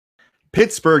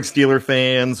Pittsburgh Steeler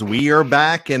fans, we are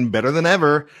back and better than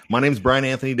ever. My name's Brian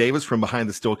Anthony Davis from Behind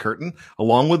the Steel Curtain.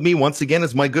 Along with me once again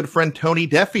is my good friend Tony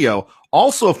Defeo,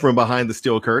 also from Behind the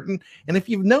Steel Curtain. And if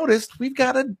you've noticed, we've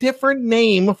got a different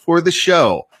name for the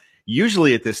show.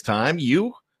 Usually at this time,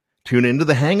 you tune into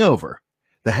The Hangover.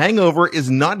 The Hangover is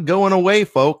not going away,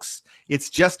 folks. It's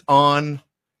just on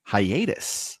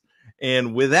hiatus.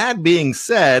 And with that being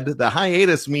said, the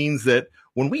hiatus means that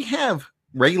when we have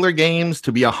regular games to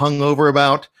be a hungover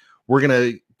about, we're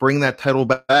going to bring that title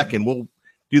back and we'll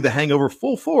do the Hangover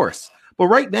full force. But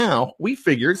right now, we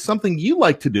figured something you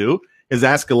like to do is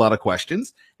ask a lot of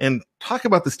questions and talk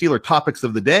about the Steeler topics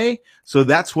of the day. So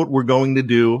that's what we're going to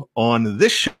do on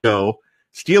this show,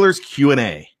 Steelers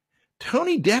Q&A.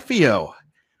 Tony Defeo,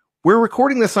 we're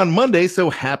recording this on Monday, so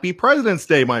happy President's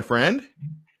Day, my friend.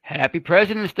 Happy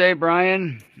President's Day,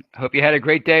 Brian. Hope you had a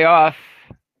great day off.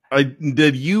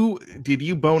 Did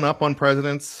you bone up on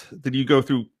presidents? Did you go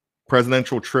through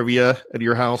presidential trivia at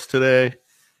your house today?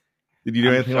 Did you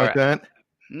do anything like that?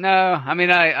 No, I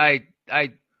mean I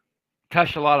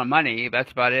touched a lot of money.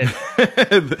 That's about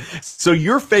it. So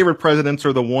your favorite presidents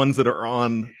are the ones that are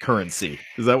on currency.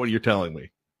 Is that what you're telling me?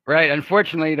 Right.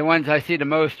 Unfortunately, the ones I see the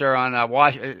most are on the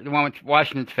one with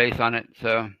Washington's face on it.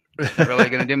 So it's not really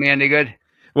going to do me any good.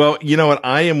 Well, you know what?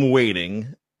 I am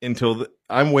waiting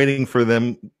I'm waiting for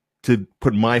them to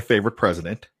put my favorite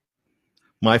president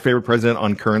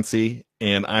on currency,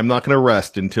 and I'm not going to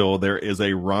rest until there is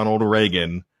a Ronald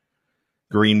Reagan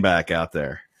greenback out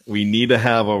there. We need to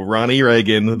have a Ronnie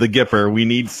Reagan, the Gipper. We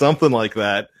need something like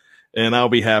that, and I'll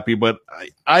be happy. But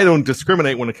I don't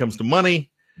discriminate when it comes to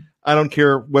money. I don't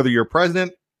care whether you're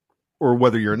president or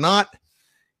whether you're not.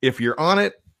 If you're on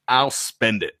it, I'll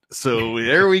spend it. So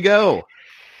there we go.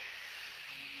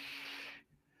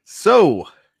 So,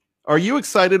 are you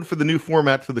excited for the new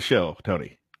format for the show,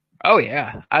 Tony? Oh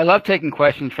yeah, I love taking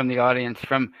questions from the audience,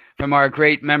 from our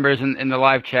great members in the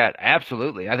live chat.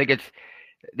 Absolutely, I think it's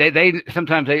they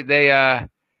sometimes they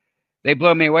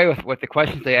blow me away with the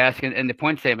questions they ask and the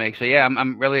points they make. So yeah,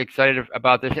 I'm really excited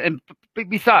about this. And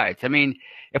besides, I mean,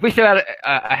 if we still had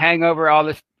a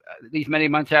hangover these many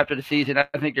months after the season, I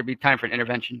think there'd be time for an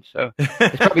intervention. So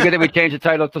it's probably good that we change the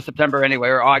title to September anyway,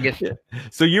 or August. Yeah.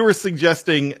 So you were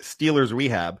suggesting Steelers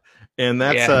Rehab, and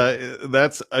that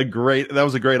was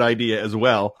a great idea as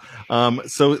well.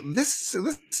 So this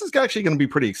is actually going to be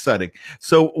pretty exciting.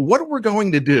 So what we're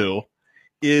going to do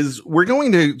is we're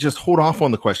going to just hold off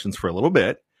on the questions for a little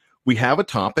bit. We have a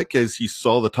topic, as you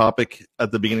saw the topic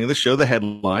at the beginning of the show, the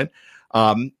headline.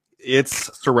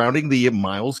 It's surrounding the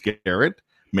Myles Garrett,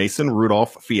 Mason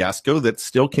Rudolph fiasco that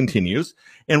still continues.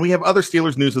 And we have other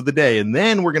Steelers news of the day. And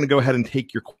then we're going to go ahead and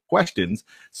take your questions.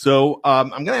 So I'm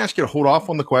going to ask you to hold off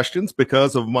on the questions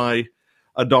because of my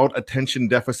adult attention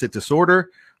deficit disorder.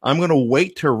 I'm going to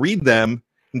wait to read them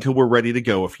until we're ready to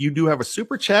go. If you do have a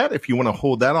super chat, if you want to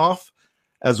hold that off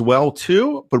as well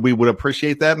too, but we would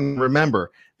appreciate that. And remember,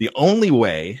 the only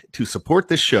way to support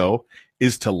this show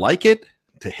is to like it,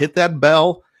 to hit that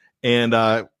bell, and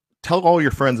tell all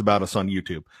your friends about us on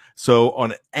YouTube. So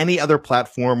on any other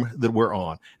platform that we're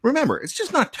on. Remember, it's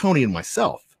just not Tony and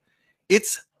myself.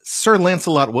 It's Sir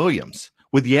Lancelot Williams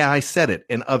with Yeah, I Said It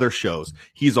and other shows.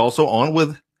 He's also on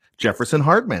with Jefferson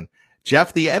Hartman,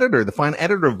 Jeff, the editor, the fine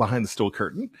editor of Behind the Steel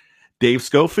Curtain, Dave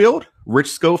Schofield,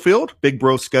 Rich Schofield, Big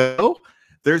Bro Sco.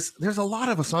 There's a lot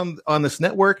of us on this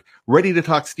network ready to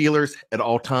talk Steelers at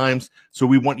all times. So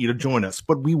we want you to join us.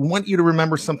 But we want you to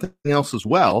remember something else as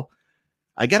well.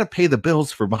 I got to pay the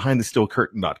bills for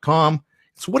BehindTheSteelCurtain.com.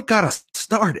 It's what got us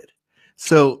started.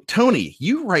 So, Tony,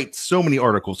 you write so many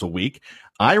articles a week.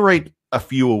 I write a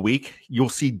few a week. You'll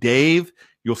see Dave.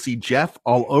 You'll see Jeff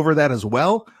all over that as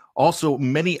well. Also,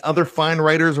 many other fine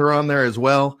writers are on there as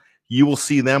well. You will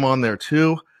see them on there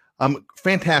too.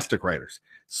 Fantastic writers.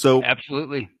 So,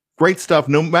 absolutely. Great stuff.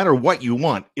 No matter what you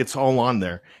want, it's all on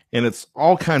there. And it's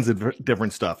all kinds of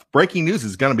different stuff. Breaking news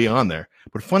is going to be on there,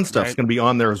 but fun stuff is going to be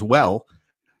on there as well.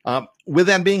 With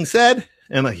that being said,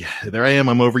 and there I am,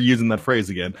 I'm overusing that phrase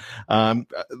again.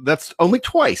 That's only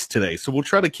twice today. So we'll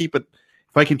try to keep it.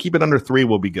 If I can keep it under 3,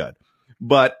 we'll be good.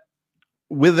 But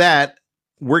with that,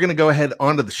 we're going to go ahead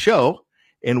onto the show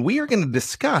and we are going to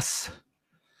discuss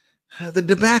the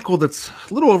debacle that's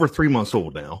a little over 3 months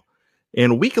old now.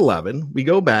 In week 11, we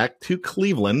go back to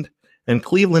Cleveland, and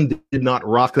Cleveland did not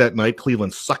rock that night.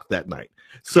 Cleveland sucked that night.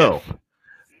 So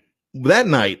that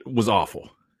night was awful.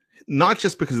 Not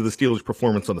just because of the Steelers'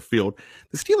 performance on the field.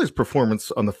 The Steelers'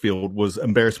 performance on the field was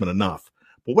embarrassment enough.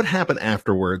 But what happened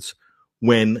afterwards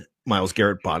when Myles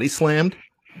Garrett body slammed?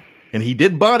 And he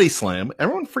did body slam.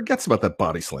 Everyone forgets about that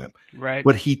body slam. Right.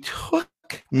 But he took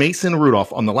took Mason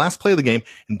Rudolph on the last play of the game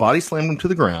and body slammed him to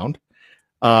the ground.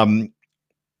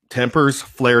 Tempers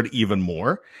flared even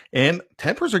more, and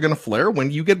tempers are going to flare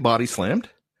when you get body slammed.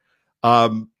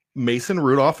 Mason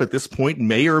Rudolph at this point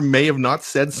may or may have not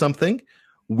said something.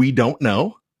 We don't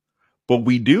know, but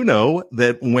we do know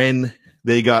that when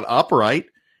they got upright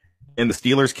and the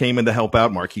Steelers came in to help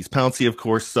out, Maurkice Pouncey, of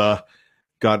course,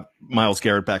 got Myles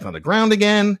Garrett back on the ground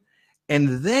again.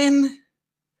 And then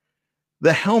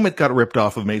the helmet got ripped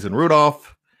off of Mason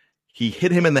Rudolph. He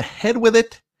hit him in the head with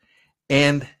it.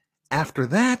 And after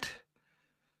that,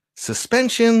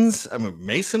 suspensions. I mean,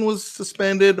 Mason was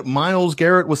suspended. Myles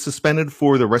Garrett was suspended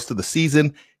for the rest of the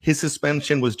season. His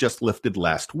suspension was just lifted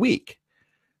last week.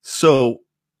 So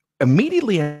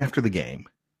immediately after the game,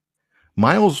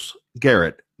 Myles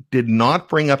Garrett did not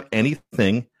bring up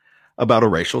anything about a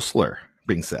racial slur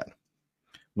being said.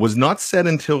 Was not said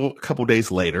until a couple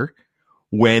days later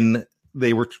when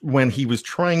he was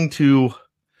trying to,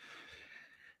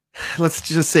 let's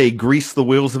just say, grease the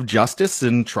wheels of justice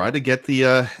and try to get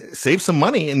the save some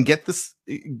money and get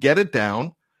it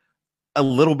down a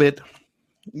little bit,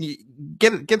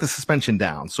 get the suspension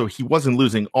down so he wasn't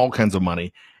losing all kinds of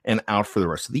money and out for the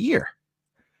rest of the year.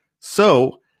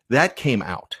 So that came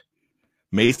out.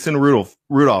 Mason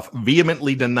Rudolph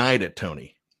vehemently denied it,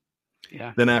 Tony.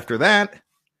 Yeah. Then after that,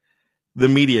 the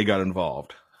media got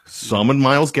involved. Some in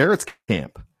Myles Garrett's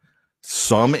camp,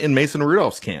 some in Mason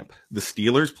Rudolph's camp. The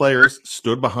Steelers players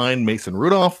stood behind Mason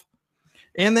Rudolph,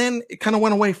 and then it kind of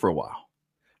went away for a while.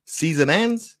 Season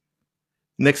ends.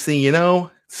 Next thing you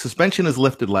know, suspension is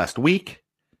lifted last week,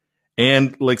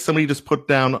 and like somebody just put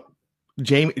down,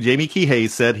 Jamie Kihei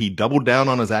said he doubled down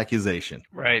on his accusation.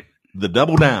 Right. The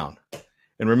double down.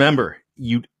 And remember,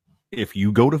 if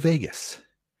you go to Vegas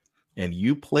and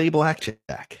you play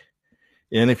blackjack,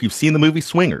 and if you've seen the movie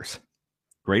Swingers,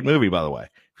 great movie, by the way.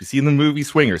 If you've seen the movie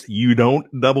Swingers, you don't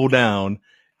double down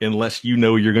unless you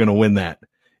know you're going to win that,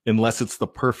 unless it's the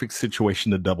perfect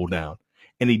situation to double down.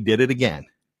 And he did it again.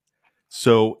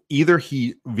 So either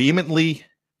he vehemently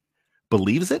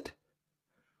believes it,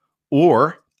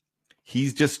 or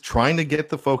he's just trying to get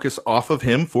the focus off of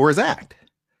him for his act.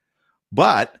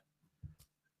 But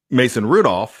Mason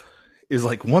Rudolph is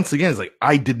like, once again, he's like,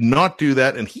 I did not do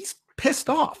that. And he's pissed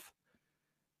off.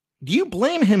 Do you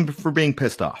blame him for being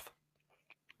pissed off?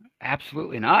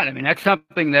 Absolutely not. I mean, that's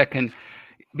something that can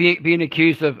being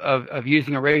accused of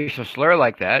using a racial slur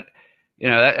like that. You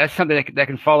know, that's something that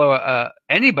can follow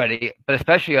anybody, but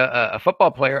especially a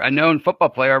football player, a known football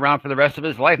player around for the rest of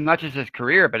his life, not just his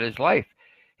career, but his life.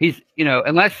 He's, you know,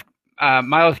 unless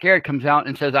Myles Garrett comes out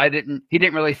and says, he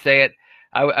didn't really say it.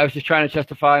 I was just trying to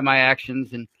justify my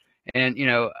actions and, you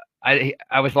know,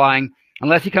 I was lying.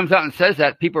 Unless he comes out and says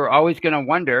that, people are always going to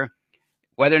wonder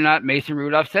whether or not Mason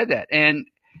Rudolph said that. And,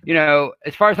 you know,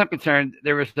 as far as I'm concerned,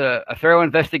 there was a thorough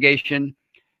investigation.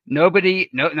 None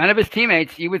of his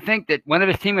teammates, you would think that one of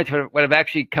his teammates would have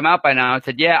actually come out by now and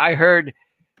said, yeah, I heard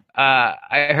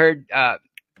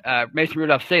Mason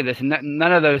Rudolph say this. And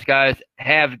none of those guys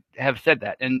have said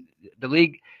that. And the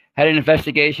league had an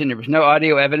investigation. There was no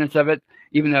audio evidence of it,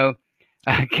 even though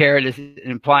Garrett is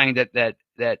implying that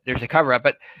there's a cover up.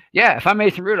 But yeah, if I'm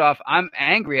Mason Rudolph, I'm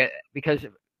angry because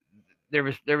there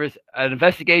was an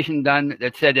investigation done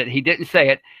that said that he didn't say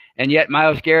it, and yet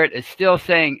Myles Garrett is still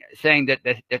saying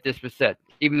that this was said,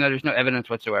 even though there's no evidence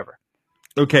whatsoever.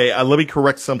 Okay, let me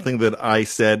correct something that I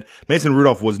said. Mason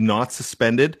Rudolph was not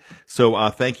suspended, so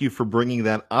thank you for bringing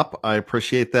that up. I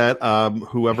appreciate that.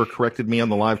 Whoever corrected me on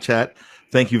the live chat,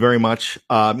 thank you very much.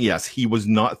 Yes, he was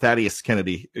not. Thaddeus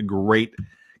Kennedy, a great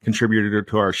contributor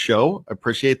to our show. I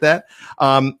appreciate that.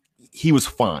 He was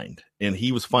fined, and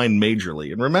he was fined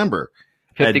majorly. And remember,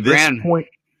 at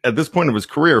this point of his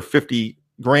career, 50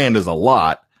 grand is a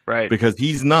lot, right? Because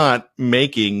he's not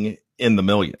making in the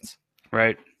millions,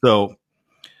 right? So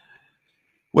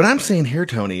what I'm saying here,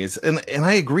 Tony, is, and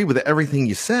I agree with everything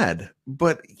you said,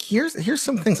 but here's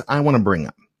some things I want to bring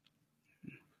up.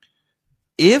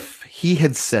 If he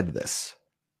had said this,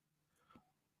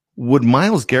 would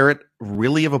Myles Garrett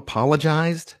really have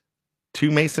apologized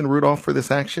to Mason Rudolph for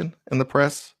this action in the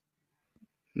press?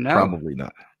 No, probably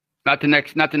not. Not the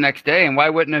next day. And why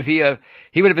wouldn't he have?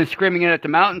 He would have been screaming it at the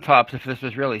mountaintops if this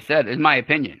was really said, in my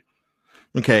opinion.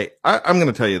 Okay, I'm going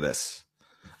to tell you this.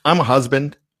 I'm a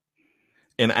husband,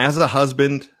 and as a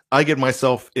husband, I get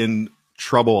myself in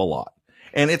trouble a lot.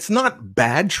 And it's not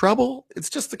bad trouble. It's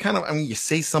just the kind of, you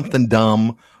say something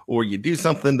dumb or you do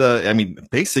something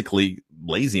basically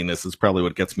laziness is probably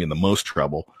what gets me in the most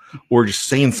trouble, or just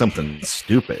saying something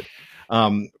stupid.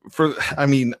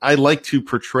 I like to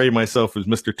portray myself as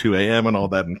Mr. 2 a.m. and all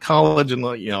that in college, and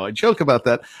I joke about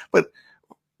that. But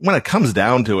when it comes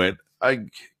down to it,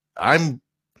 I'm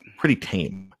pretty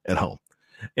tame at home,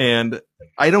 and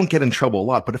I don't get in trouble a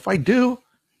lot. But if I do,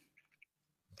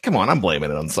 come on, I'm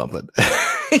blaming it on something.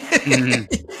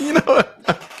 You know,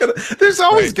 there's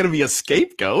always going to be a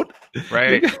scapegoat,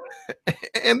 right?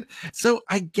 And so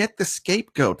I get the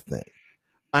scapegoat thing.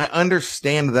 I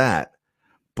understand that,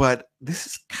 but this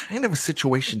is kind of a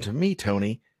situation to me,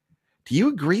 Tony. Do you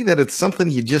agree that it's something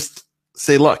you just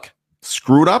say, look,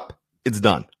 screwed up, it's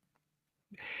done?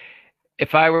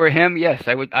 If I were him, yes,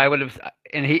 I would have,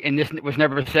 and this was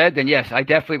never said, then yes, I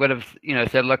definitely would have,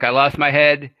 said, look, I lost my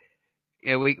head.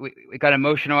 We got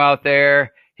emotional out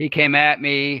there. He came at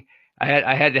me.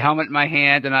 I had the helmet in my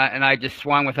hand, and I just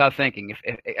swung without thinking.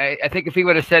 I think if he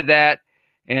would have said that,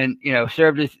 and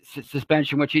served his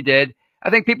suspension, which he did, I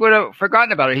think people would have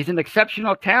forgotten about it. He's an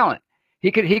exceptional talent.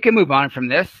 He could move on from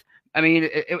this. I mean,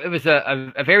 it was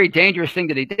a very dangerous thing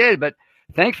that he did, but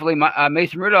thankfully,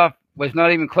 Mason Rudolph was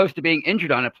not even close to being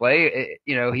injured on a play.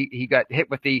 He got hit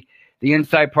with the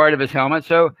inside part of his helmet,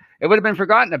 so it would have been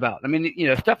forgotten about. I mean,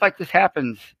 stuff like this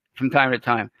happens from time to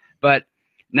time, but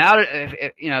now,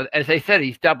 as they said,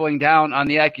 he's doubling down on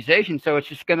the accusation, so it's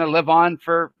just going to live on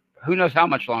for who knows how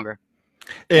much longer.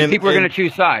 And people are going to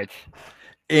choose sides.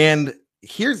 And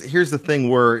here's the thing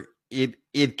where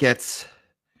it gets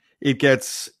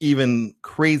even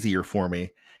crazier for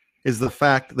me is the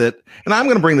fact that, and I'm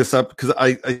going to bring this up because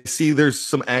I see there's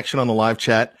some action on the live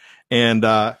chat, and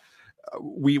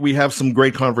we have some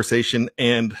great conversation,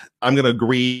 and I'm going to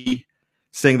agree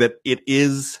saying that it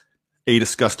is a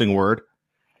disgusting word.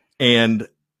 And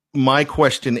my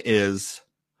question is,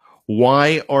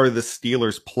 why are the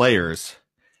Steelers players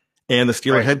and the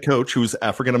Steelers head coach, who's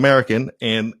African-American,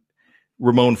 and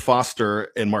Ramon Foster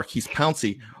and Marquise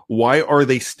Pouncey, why are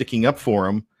they sticking up for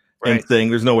him and saying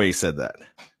there's no way he said that?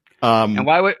 And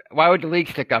why would the league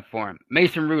stick up for him?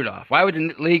 Mason Rudolph. Why would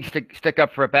the league stick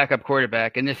up for a backup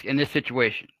quarterback in this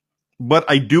situation? But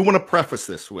I do want to preface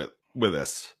this with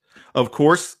this. Of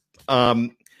course,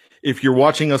 if you're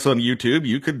watching us on YouTube,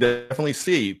 you could definitely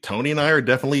see Tony and I are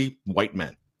definitely white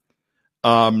men.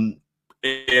 And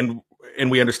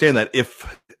we understand that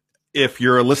if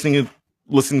you're listening to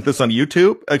this on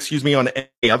YouTube, on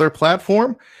any other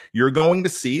platform, you're going to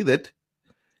see that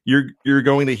you're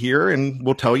going to hear, and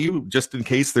we'll tell you, just in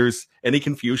case there's any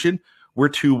confusion, we're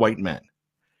two white men.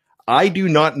 I do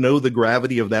not know the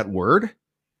gravity of that word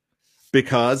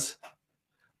because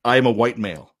I am a white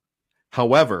male.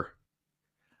 However,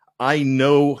 I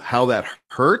know how that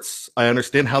hurts. I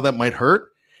understand how that might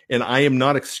hurt, and I am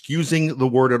not excusing the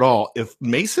word at all. If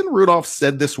Mason Rudolph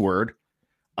said this word,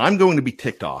 I'm going to be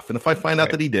ticked off. And if I find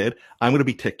out that he did, I'm going to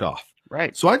be ticked off.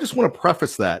 Right. So I just want to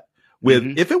preface that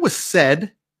with, if it was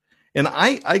said, and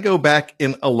I go back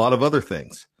in a lot of other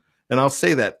things, and I'll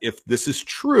say that if this is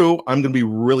true, I'm going to be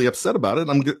really upset about it.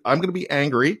 I'm going to be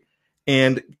angry,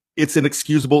 and it's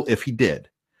inexcusable if he did.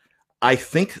 I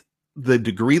think the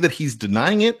degree that he's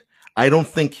denying it, I don't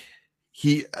think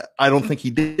he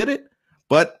did it,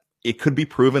 but it could be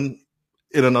proven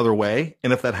in another way.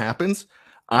 And if that happens,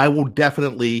 I will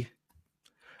definitely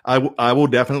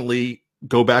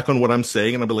go back on what I'm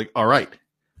saying, and I'll be like, all right,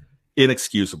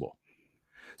 inexcusable.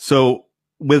 So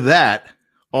with that,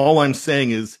 all I'm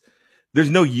saying is there's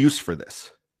no use for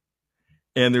this,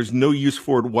 and there's no use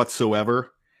for it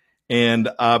whatsoever. And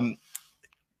I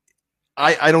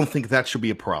don't think that should be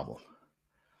a problem.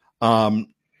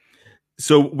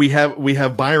 So we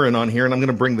have Byron on here, and I'm going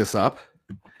to bring this up.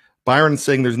 Byron's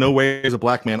saying there's no way as a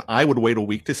black man I would wait a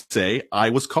week to say I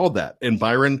was called that. And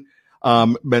Byron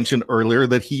mentioned earlier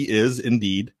that he is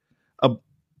indeed a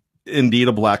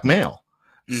black male.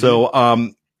 Mm-hmm.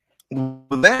 So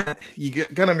with that, you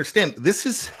got to understand this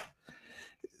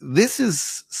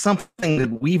is something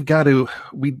that we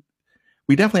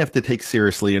definitely have to take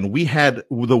seriously. And we had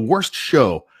the worst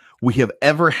show we have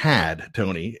ever had,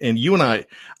 Tony. And you and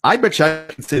I bet you I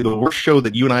could say the worst show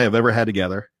that you and I have ever had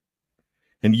together.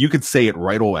 And you could say it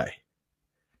right away.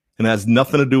 And it has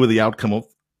nothing to do with the outcome.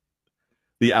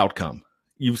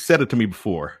 You've said it to me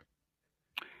before.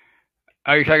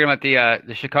 Are you talking about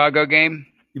the Chicago game?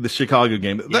 The Chicago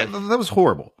game. Yes. That was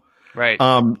horrible. Right.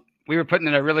 We were putting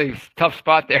in a really tough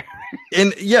spot there.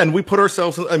 and we put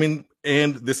ourselves,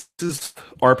 and this is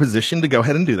our position to go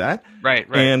ahead and do that. Right.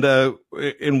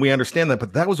 And we understand that,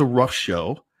 but that was a rough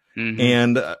show. Mm-hmm.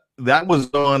 And that was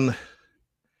on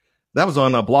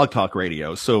a Blog Talk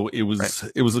Radio. So it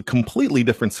was a completely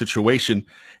different situation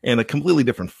and a completely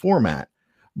different format.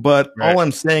 But all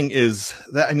I'm saying is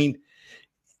that,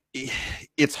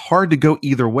 it's hard to go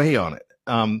either way on it.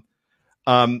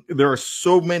 There are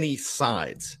so many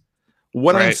sides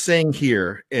What I'm saying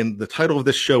here, and the title of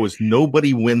this show is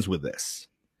Nobody Wins With This.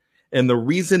 And the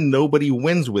reason nobody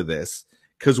wins with this,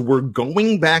 because we're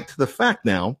going back to the fact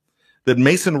now that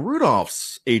Mason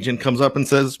Rudolph's agent comes up and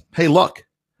says, hey, look,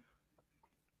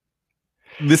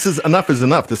 this is enough is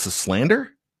enough. This is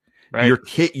slander. Right.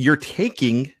 You're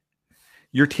taking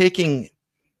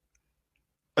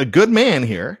a good man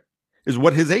here, is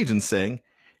what his agent's saying,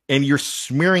 and you're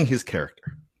smearing his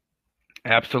character.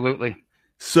 Absolutely.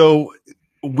 So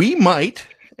we might,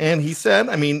 and he said,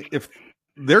 I mean, if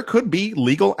there could be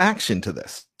legal action to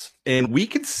this, and we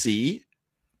could see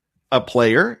a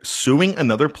player suing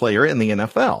another player in the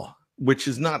NFL, which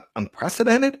is not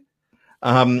unprecedented.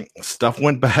 Stuff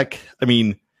went back. I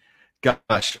mean,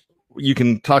 gosh, you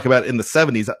can talk about in the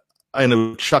 70s. I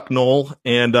know Chuck Noll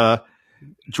and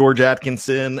George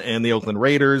Atkinson and the Oakland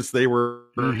Raiders. They were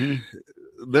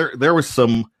there was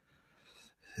some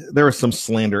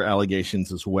slander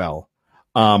allegations as well.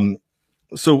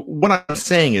 So what I'm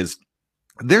saying is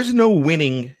there's no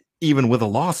winning even with a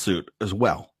lawsuit as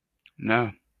well.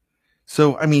 No.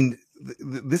 So, I mean,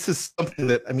 this is something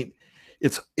that, I mean,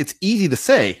 it's easy to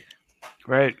say.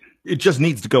 Right. It just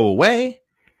needs to go away.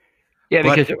 Yeah,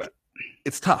 because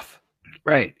it's tough.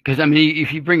 Right. Because, I mean,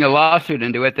 if you bring a lawsuit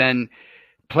into it, then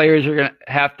players are going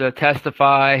to have to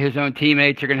testify. His own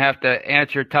teammates are going to have to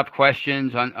answer tough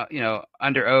questions on,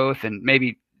 under oath, and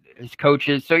maybe his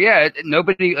coaches. So, yeah,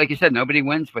 nobody, like you said, nobody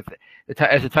wins with it.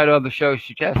 As the title of the show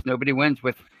suggests, nobody wins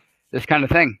with this kind of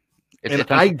thing. It's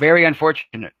very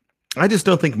unfortunate. I just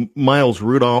don't think Miles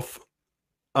Rudolph,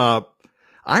 I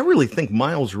really think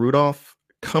Miles Rudolph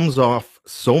comes off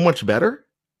so much better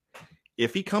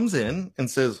if he comes in and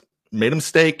says, made a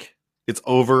mistake, it's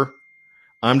over.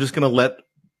 I'm just going to let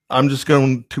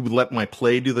my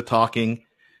play do the talking,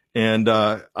 and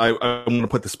I'm going to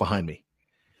put this behind me.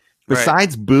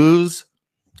 Besides booze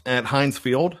at Heinz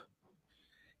Field,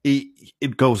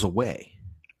 it goes away.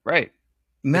 Right.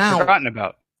 Now, it's forgotten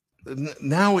about.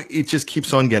 Now it just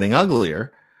keeps on getting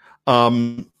uglier.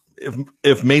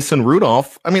 If Mason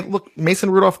Rudolph, I mean, look, Mason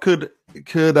Rudolph could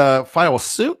file a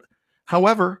suit.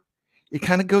 However, it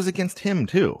kind of goes against him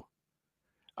too.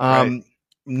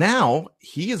 Now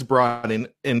he is brought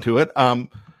into it.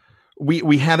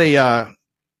 We had a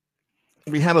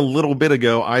little bit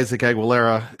ago, Isaac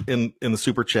Aguilera in the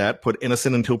super chat put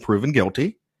innocent until proven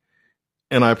guilty,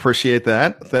 and I appreciate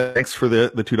that. Thanks for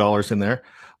the $2 in there.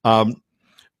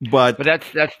 But that's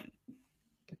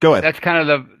go ahead. That's kind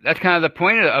of the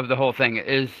point of the whole thing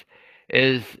is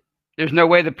there's no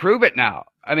way to prove it now.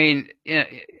 I mean,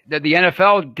 the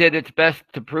NFL did its best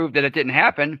to prove that it didn't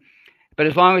happen, but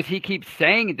as long as he keeps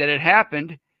saying that it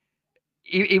happened,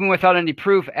 even without any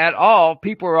proof at all,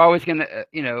 people are always going to,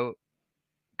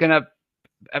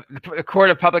 the court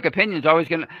of public opinion is always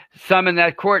going to, some in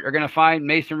that court are going to find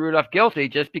Mason Rudolph guilty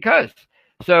just because.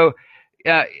 So,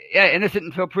 innocent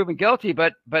until proven guilty,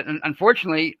 but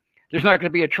unfortunately, there's not going to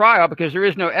be a trial because there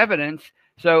is no evidence.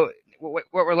 So what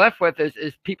we're left with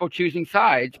is people choosing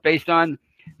sides based on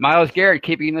Myles Garrett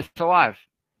keeping this alive.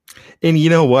 And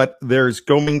you know what? There's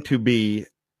going to be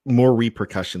more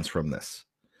repercussions from this.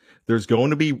 There's going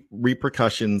to be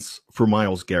repercussions for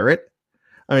Myles Garrett.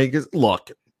 I mean, because look,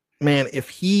 man, if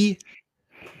he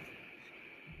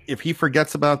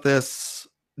forgets about this,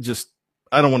 just,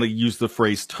 I don't want to use the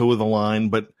phrase toe the line,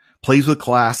 but plays with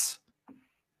class.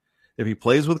 If he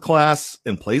plays with class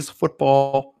and plays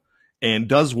football and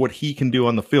does what he can do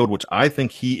on the field, which I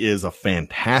think he is a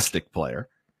fantastic player.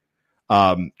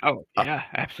 Absolutely.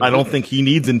 I don't think he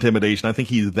needs intimidation. I think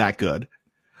he's that good.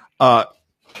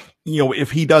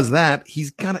 If he does that,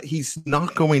 he's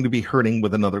not going to be hurting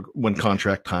when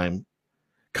contract time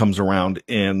comes around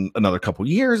in another couple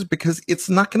years, because it's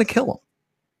not going to kill him.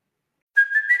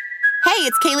 Hey,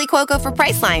 it's Kaylee Cuoco for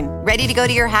Priceline. Ready to go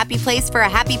to your happy place for a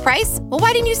happy price? Well,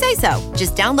 why didn't you say so?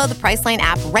 Just download the Priceline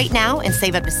app right now and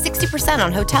save up to 60%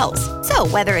 on hotels. So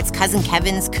whether it's Cousin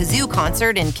Kevin's Kazoo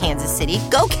Concert in Kansas City,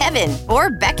 go Kevin, or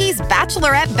Becky's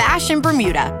Bachelorette Bash in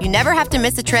Bermuda, you never have to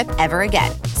miss a trip ever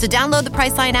again. So download the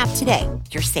Priceline app today.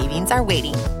 Your savings are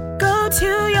waiting. Go to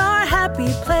your happy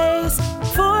place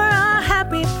for a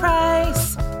happy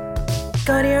price.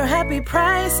 Go to your happy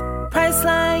price,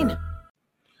 Priceline.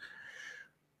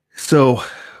 So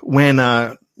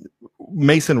when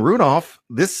Mason Rudolph,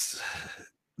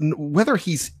 whether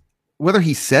he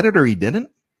said it or he didn't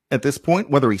at this point,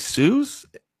 whether he sues,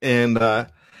 and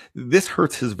this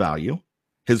hurts his value.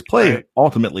 His play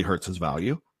ultimately hurts his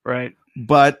value. Right.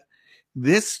 But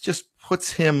this just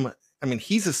puts him, I mean,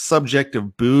 he's a subject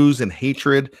of booze and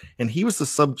hatred, and he was the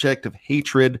subject of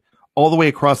hatred all the way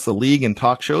across the league and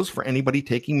talk shows for anybody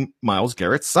taking Myles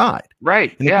Garrett's side.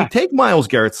 Right. And if you take Myles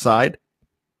Garrett's side,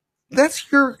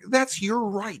 that's your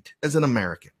right as an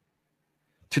American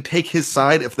to take his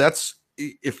side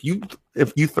if you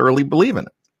thoroughly believe in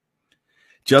it.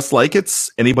 Just like it's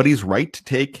anybody's right to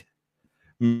take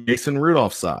Mason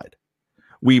Rudolph's side.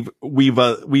 We've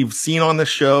seen on this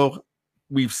show,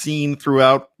 we've seen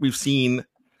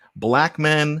black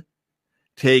men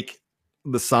take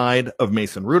the side of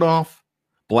Mason Rudolph,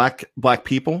 black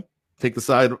people take the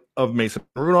side of Mason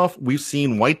Rudolph. We've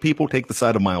seen white people take the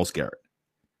side of Myles Garrett.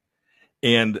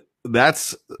 And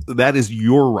that is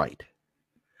your right.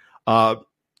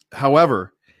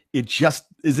 However, it just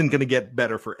isn't going to get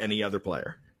better for any other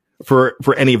player, for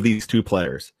any of these two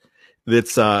players.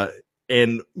 That's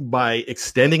and by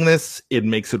extending this, it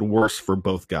makes it worse for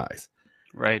both guys.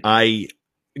 Right.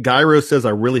 Gyro says,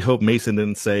 I really hope Mason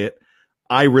didn't say it.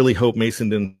 I really hope Mason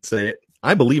didn't say it.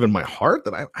 I believe in my heart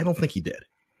that I don't think he did.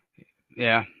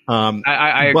 Yeah.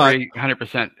 I agree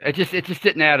 100%. It just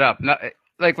didn't add up.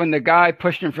 Like when the guy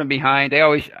pushed him from behind,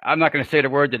 I'm not going to say the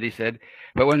word that he said,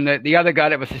 but when the other guy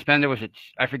that was suspended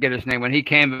I forget his name, when he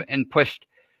came and pushed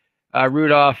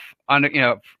Rudolph on,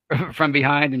 from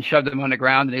behind and shoved him on the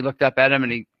ground, and he looked up at him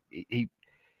and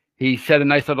he said a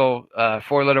nice little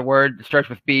 4-letter word that starts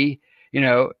with B.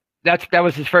 That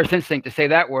was his first instinct, to say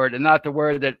that word and not the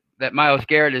word that Myles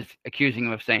Garrett is accusing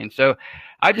him of saying. So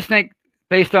I just think,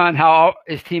 based on how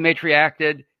his teammates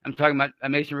reacted, I'm talking about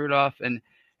Mason Rudolph, and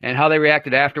how they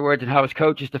reacted afterwards, and how his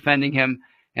coach is defending him,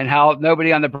 and how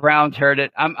nobody on the Browns heard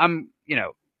it.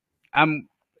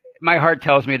 My heart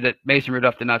tells me that Mason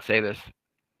Rudolph did not say this.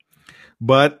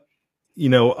 But,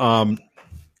 and I'm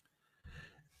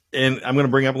going to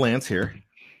bring up Lance here,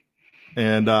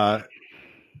 and I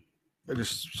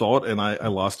just saw it and I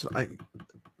lost it.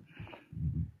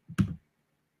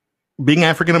 Being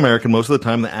African American, most of the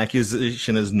time the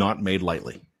accusation is not made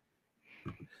lightly.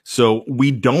 So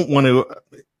we don't want to,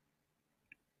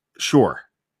 sure,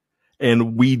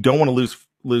 and we don't want to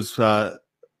lose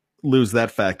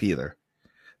that fact either.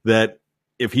 That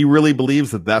if he really believes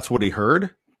that that's what he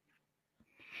heard,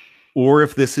 or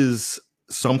if this is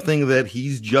something that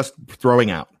he's just throwing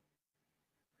out.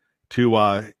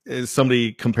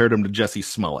 Somebody compared him to Jesse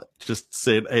Smollett. Just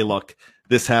said, hey, look,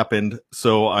 this happened,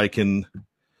 so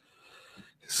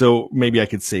maybe I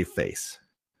could save face.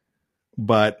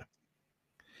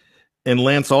 And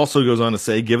Lance also goes on to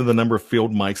say, given the number of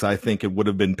field mics, I think it would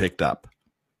have been picked up.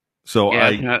 So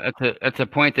that's a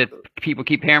point that people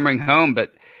keep hammering home,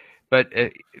 but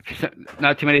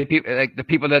not too many people, like the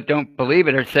people that don't believe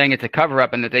it, are saying it's a cover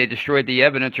up and that they destroyed the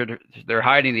evidence, or they're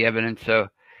hiding the evidence. So,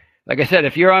 like I said,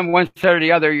 if you're on one side or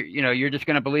the other, you're just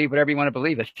going to believe whatever you want to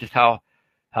believe. It's just how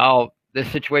this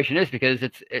situation is, because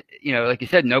it's like you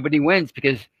said, nobody wins,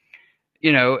 because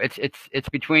it's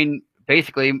between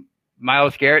basically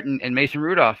Myles Garrett and Mason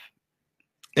Rudolph.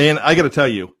 And I got to tell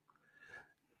you,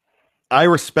 I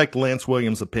respect Lance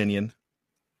Williams' opinion.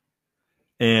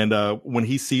 And when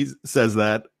he says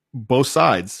that, both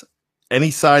sides,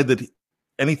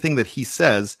 anything that he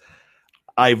says,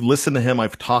 I've listened to him,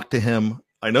 I've talked to him.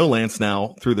 I know Lance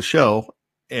now through the show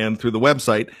and through the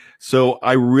website. So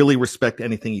I really respect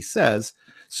anything he says.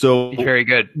 So he's very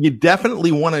good. You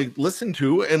definitely want to listen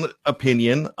to an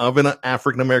opinion of an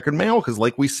African-American male, because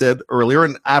like we said earlier,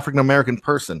 an African-American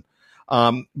person.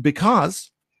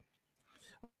 Because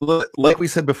like we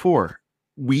said before,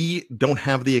 we don't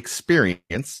have the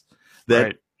experience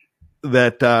that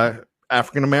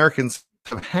African Americans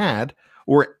have had,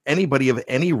 or anybody of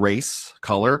any race,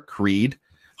 color, creed,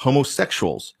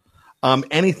 homosexuals,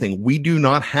 anything. We do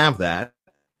not have that.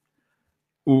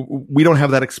 We don't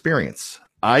have that experience.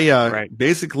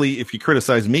 Basically, if you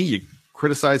criticize me, you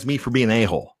criticize me for being an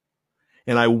a-hole.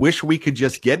 And I wish we could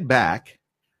just get back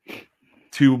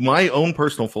to my own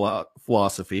personal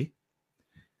philosophy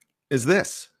is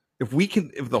this.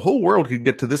 If the whole world could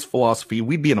get to this philosophy,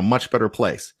 we'd be in a much better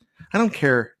place. I don't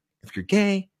care if you're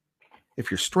gay, if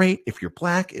you're straight, if you're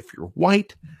black, if you're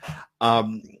white,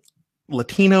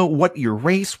 Latino, what your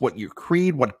race, what your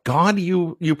creed, what God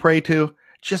you pray to.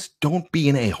 Just don't be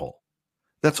an a-hole.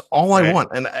 That's all I want.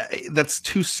 And that's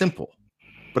too simple.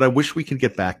 But I wish we could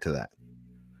get back to that.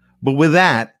 But with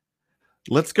that,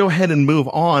 let's go ahead and move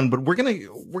on. But we're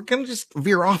gonna just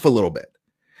veer off a little bit.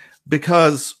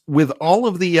 Because with all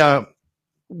of the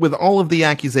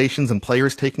accusations and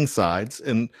players taking sides,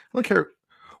 and I don't care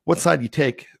what side you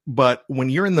take, but when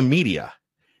you're in the media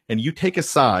and you take a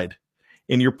side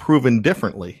and you're proven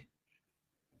differently,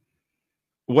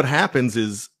 what happens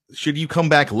is, should you come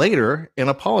back later and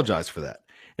apologize for that?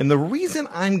 And the reason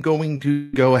I'm going to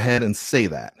go ahead and say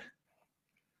that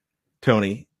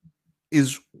Tony,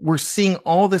 is we're seeing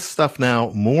all this stuff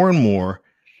now more and more.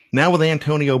 Now with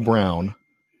Antonio Brown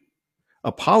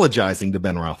apologizing to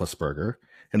Ben Roethlisberger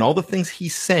and all the things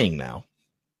he's saying now.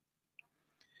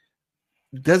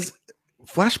 Does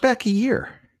flashback a year?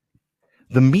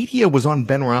 The media was on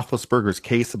Ben Roethlisberger's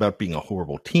case about being a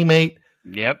horrible teammate.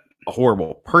 Yep. A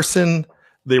horrible person.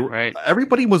 They were right.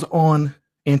 Everybody was on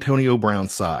Antonio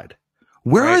Brown's side.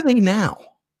 Where are they now?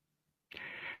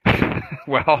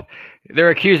 Well, they're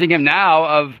accusing him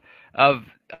now of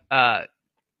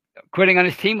quitting on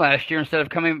his team last year instead of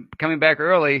coming back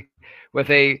early with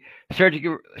a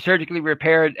surgically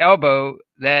repaired elbow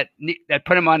that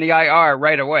put him on the IR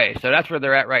right away. So that's where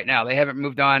they're at right now. They haven't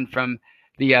moved on from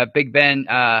the Big Ben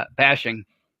bashing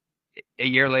a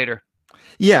year later.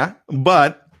 Yeah,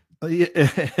 but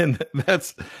and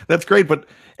that's great. But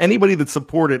anybody that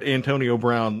supported Antonio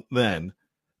Brown then,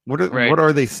 what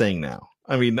are they saying now?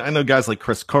 I mean, I know guys like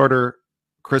Chris Carter.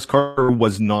 Chris Carter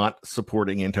was not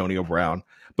supporting Antonio Brown,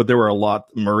 but there were a lot.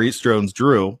 Maurice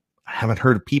Jones-Drew, I haven't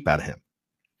heard a peep out of him.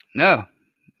 No,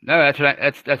 that's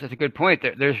a good point.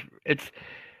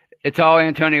 It's all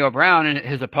Antonio Brown and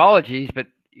his apologies, but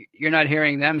you're not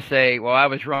hearing them say, "Well, I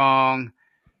was wrong.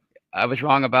 I was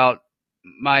wrong about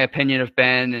my opinion of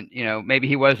Ben, and maybe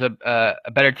he was a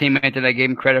better teammate than I gave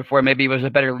him credit for. Maybe he was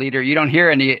a better leader." You don't hear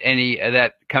any of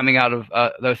that coming out of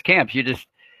those camps.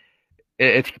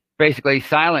 It's basically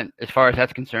silent as far as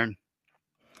that's concerned.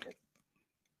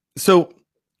 So,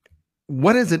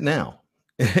 what is it now?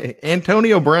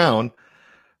 Antonio Brown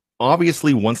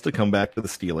obviously wants to come back to the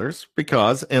Steelers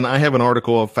because, and I have an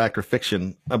article of Fact or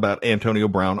Fiction about Antonio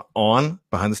Brown on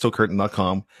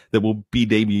BehindTheSteelCurtain.com that will be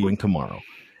debuting tomorrow.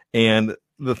 And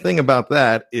the thing about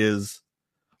that is,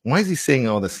 why is he saying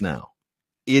all this now?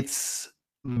 It's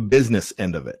the business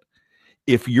end of it.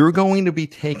 If you're going to be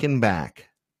taken back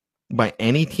by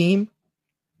any team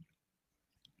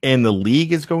and the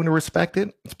league is going to respect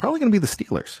it, it's probably going to be the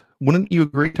Steelers. Wouldn't you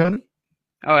agree, Tony?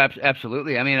 Oh,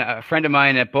 absolutely. I mean, a friend of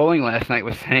mine at bowling last night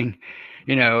was saying,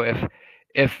 if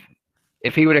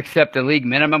he would accept the league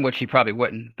minimum, which he probably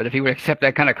wouldn't, but if he would accept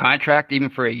that kind of contract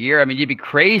even for a year, I mean, you'd be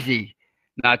crazy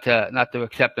not to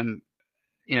accept him.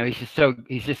 He's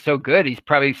just so good. He's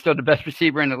probably still the best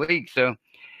receiver in the league. So,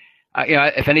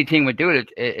 if any team would do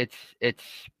it,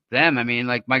 it's them. I mean,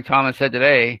 like Mike Tomlin said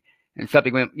today, and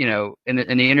something went, in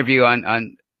the interview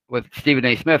on with Stephen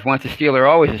A. Smith, once a Steeler,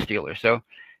 always a Steeler. So,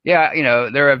 yeah,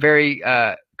 they're a very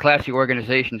classy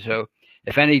organization. So,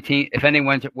 if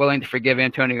anyone's willing to forgive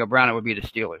Antonio Brown, it would be the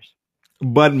Steelers.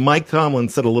 But Mike Tomlin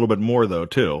said a little bit more though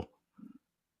too.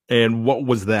 And what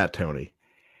was that, Tony?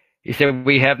 He said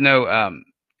we have no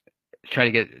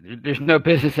there's no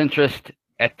business interest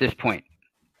at this point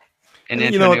in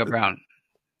Antonio Brown.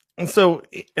 And so,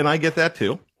 and I get that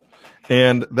too.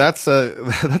 And that's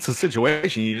a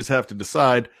situation you just have to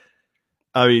decide.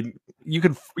 I mean, you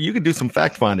could do some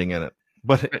fact finding in it,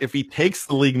 but if he takes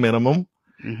the league minimum,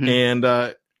 and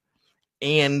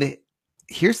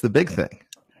here's the big thing,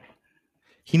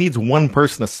 he needs one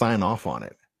person to sign off on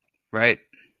it, right?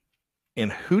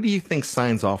 And who do you think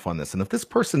signs off on this? And if this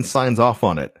person signs off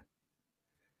on it,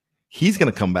 he's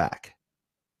going to come back.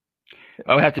 It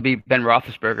would have to be Ben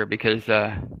Roethlisberger because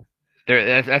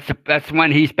that's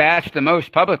when he's bashed the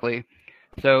most publicly.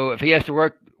 So if he has to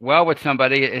work well with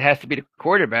somebody, it has to be the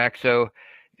quarterback. So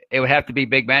it would have to be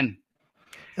Big Ben.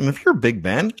 And if you're Big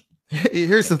Ben,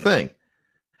 here's the thing.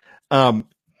 I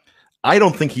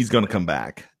don't think he's going to come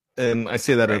back. And I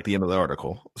say that at the end of the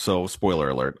article. So spoiler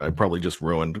alert, I probably just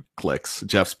ruined clicks.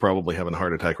 Jeff's probably having a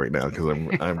heart attack right now because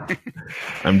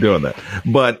I'm doing that.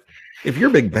 But if you're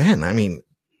Big Ben, I mean,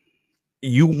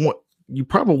 you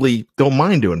probably don't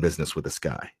mind doing business with this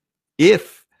guy.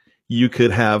 If you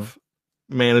could have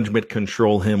management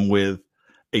control him with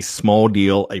a small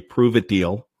deal, a prove it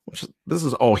deal, which this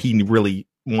is all he really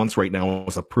wants right now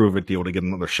is a prove it deal to get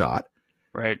another shot.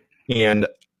 Right.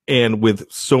 And with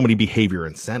so many behavior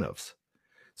incentives.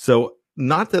 So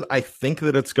not that I think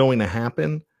that it's going to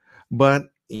happen, but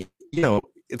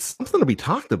it's something to be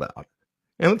talked about.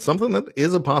 And it's something that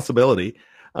is a possibility.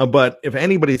 But if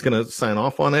anybody's going to sign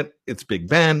off on it, it's Big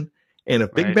Ben. And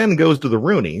if Big Ben goes to the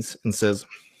Rooneys and says,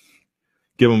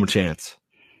 give him a chance,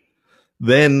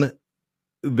 then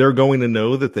they're going to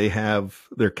know that they have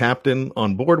their captain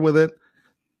on board with it.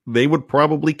 They would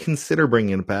probably consider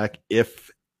bringing it back if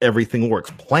everything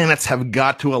works. Planets have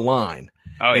got to align.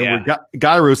 Oh, and yeah.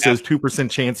 Gyro says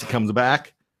 2% chance he comes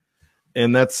back.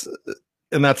 And that's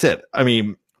it. I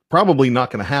mean, probably not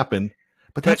going to happen,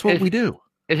 but that's what we do.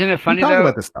 Isn't it funny, we talk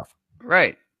about this stuff.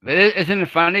 Right. But isn't it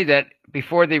funny that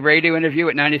before the radio interview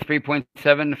at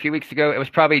 93.7 a few weeks ago, it was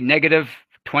probably negative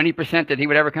 20% that he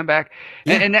would ever come back.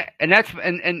 Yeah. And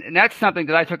that's something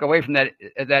that I took away from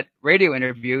that radio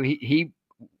interview. He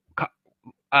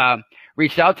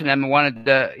reached out to them and wanted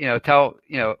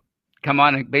to, come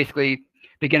on and basically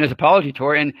begin his apology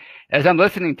tour. And as I'm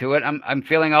listening to it, I'm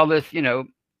feeling all this,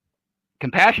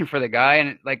 compassion for the guy.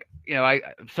 And I'm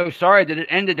so sorry that it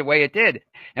ended the way it did.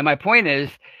 And my point is,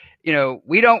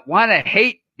 we don't want to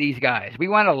hate these guys. We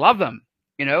want to love them.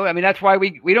 That's why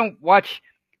we don't want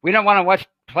to watch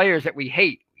players that we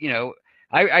hate.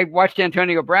 I watched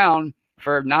Antonio Brown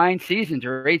for 9 seasons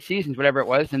or 8 seasons, whatever it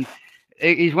was. And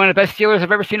he's one of the best Steelers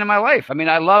I've ever seen in my life.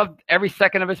 I loved every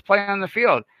second of his play on the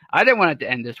field. I didn't want it to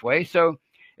end this way. So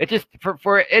it just,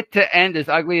 for it to end as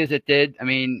ugly as it did,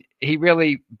 he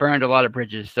really burned a lot of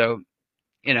bridges. So,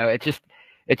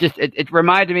 it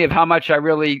reminded me of how much I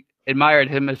really admired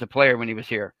him as a player when he was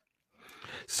here.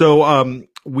 So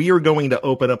we are going to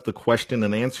open up the question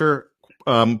and answer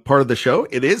part of the show.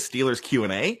 It is Steelers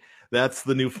Q&A. That's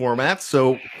the new format.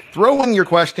 So throw in your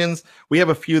questions. We have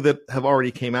a few that have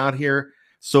already came out here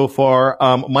so far.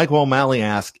 Michael O'Malley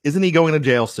asked, isn't he going to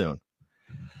jail soon?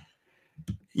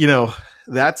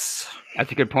 That's a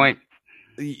good point.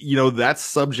 That's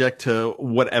subject to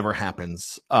whatever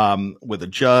happens with a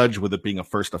judge, with it being a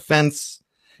first offense.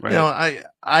 Right.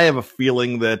 I have a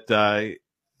feeling that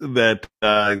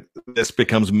this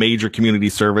becomes major community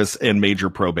service and major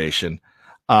probation.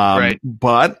 Right.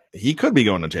 But he could be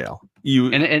going to jail.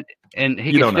 And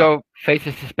he could still face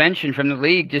a suspension from the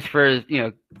league just for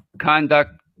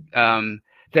conduct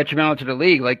detrimental to the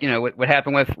league, like what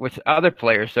happened with other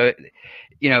players. So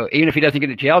even if he doesn't get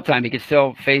a jail time, he could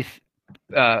still face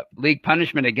league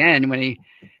punishment again when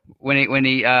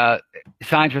he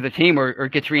signs with the team or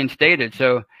gets reinstated.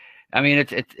 So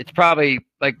it's probably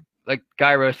like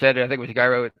Gyro said. I think it was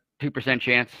Gyro, 2%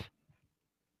 chance.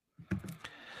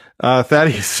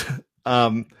 Thaddeus.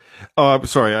 I'm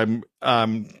sorry.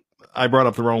 I brought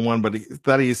up the wrong one, but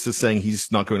Thaddeus is saying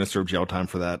he's not going to serve jail time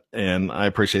for that, and I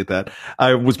appreciate that.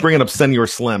 I was bringing up Senor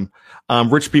Slim.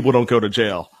 Rich people don't go to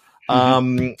jail.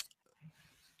 I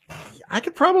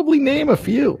could probably name a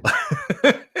few.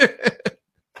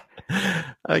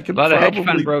 A lot of hedge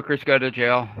fund brokers go to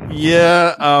jail.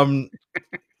 Yeah.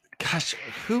 Gosh,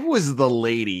 who was the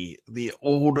lady? The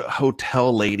old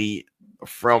hotel lady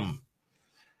from?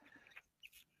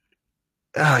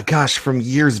 From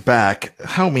years back.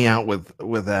 Help me out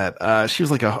with that. She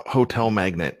was like a hotel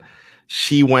magnate.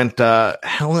 She went,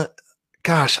 Helen.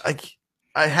 Gosh,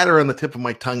 I had her on the tip of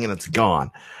my tongue and it's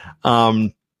gone.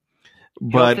 But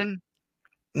Hilton?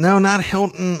 No, not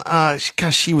Hilton.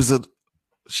 She was an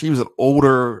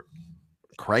older,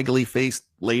 craggly faced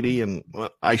lady, and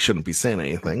I shouldn't be saying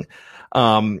anything.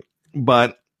 And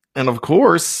of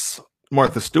course,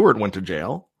 Martha Stewart went to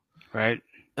jail. Right.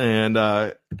 And,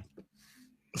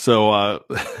 so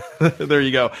there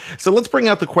you go. So let's bring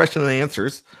out the question and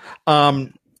answers.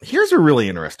 Here's a really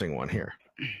interesting one here.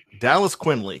 Dallas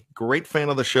Quinley, great fan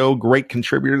of the show, great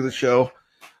contributor to the show.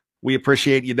 We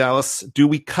appreciate you, Dallas. Do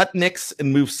we cut Nix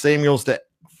and move Samuels to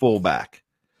fullback?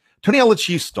 Tony, I'll let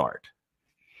you start.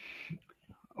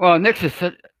 Well, Nix is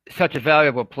such a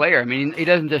valuable player. He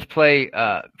doesn't just play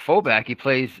fullback. He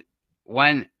plays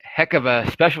one heck of a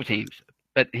special teams.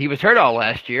 But he was hurt all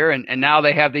last year, and now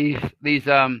they have these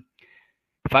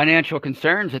financial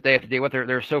concerns that they have to deal with.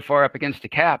 They're so far up against the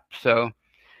cap. So,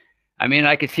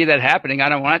 I could see that happening. I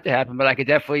don't want it to happen, but I could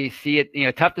definitely see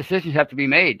it. Tough decisions have to be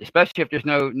made, especially if there's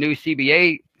no new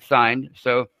CBA signed.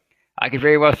 So I could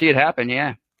very well see it happen.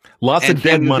 Yeah. Lots of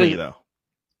dead money, though.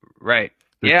 Right.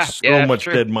 There's so much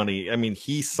dead money.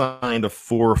 He signed a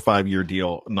 4 or 5 year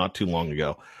deal not too long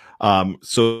ago.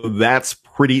 So that's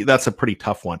a pretty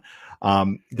tough one.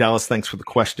 Dallas, thanks for the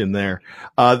question there.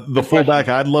 The fullback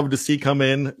I'd love to see come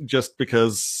in, just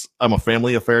because I'm a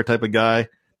family affair type of guy.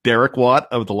 Derek Watt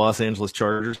of the Los Angeles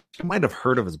Chargers. You might have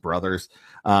heard of his brothers.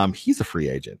 He's a free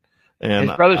agent. And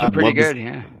his brothers are pretty good.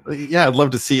 Yeah, I'd love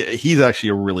to see it. He's actually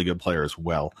a really good player as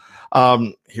well.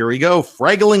 Here we go.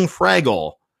 Fraggling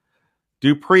Fraggle.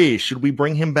 Dupree, should we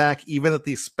bring him back even at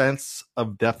the expense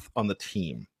of depth on the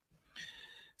team?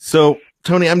 So,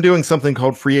 Tony, I'm doing something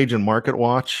called Free Agent Market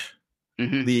Watch.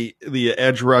 Mm-hmm. The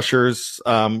edge rushers,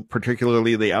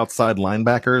 particularly the outside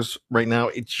linebackers right now,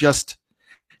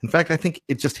 in fact, I think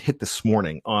it just hit this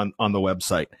morning on the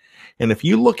website. And if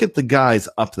you look at the guys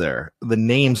up there, the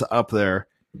names up there,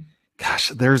 gosh,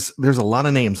 there's a lot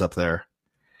of names up there,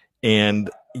 and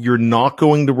you're not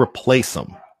going to replace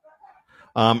them.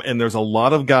 And there's a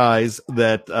lot of guys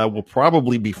that will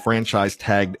probably be franchise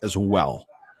tagged as well.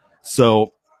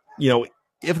 So,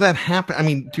 if that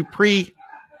happened, Dupree,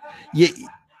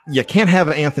 you can't have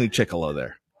Anthony Chickillo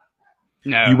there.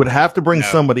 No, you would have to bring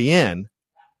somebody in.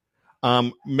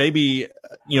 Maybe,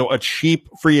 a cheap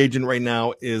free agent right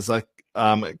now is like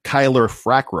Kyler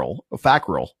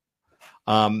Fackrell.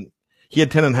 He had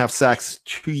 10.5 sacks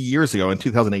 2 years ago in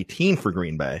 2018 for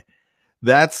Green Bay.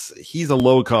 He's a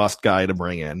low cost guy to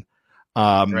bring in.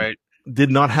 Right.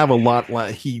 Did not have a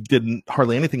lot. He didn't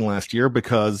hardly anything last year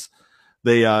because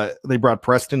they brought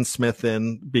Preston Smith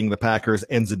in, being the Packers,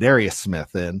 and Zadarius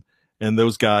Smith in, and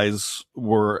those guys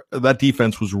that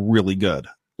defense was really good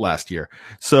last year.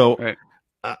 So right.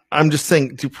 I'm just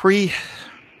saying, Dupree,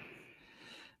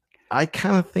 I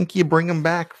kind of think you bring him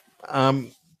back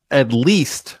at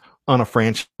least on a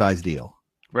franchise deal.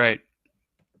 Right.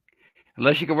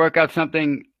 Unless you can work out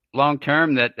something long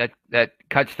term that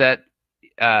cuts that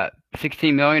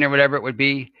 16 million or whatever it would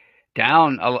be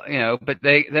down, but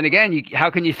then again, how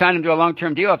can you sign him to a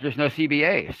long-term deal if there's no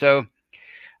CBA? So,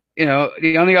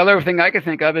 the only other thing I can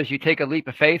think of is you take a leap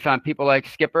of faith on people like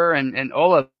Skipper and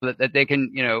Ola that they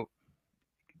can,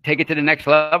 take it to the next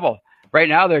level. Right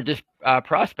now, they're just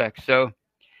prospects. So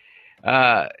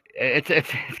it's going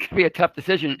to be a tough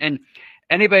decision. And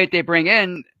anybody that they bring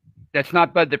in that's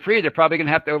not Bud Dupree, they're probably going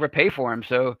to have to overpay for him.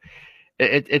 So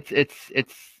it's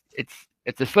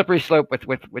a slippery slope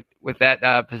with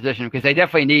that position, because they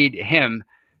definitely need him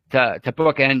to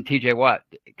bookend TJ Watt,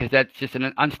 because that's just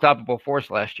an unstoppable force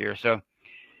last year. So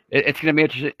it's going to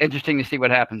be interesting to see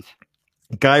what happens.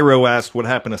 Gyro asked what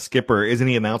happened to Skipper. Isn't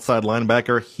he an outside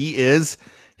linebacker? He is.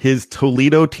 His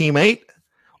Toledo teammate,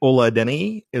 Ola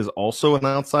Adeniyi, is also an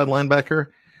outside linebacker.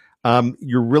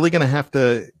 You're going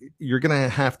to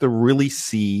have to really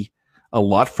see a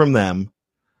lot from them.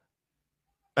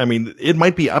 I mean, it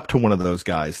might be up to one of those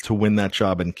guys to win that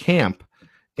job in camp.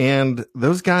 And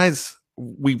those guys,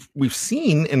 we've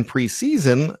seen in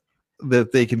preseason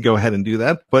that they can go ahead and do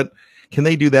that, but can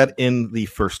they do that in the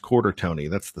first quarter, Tony?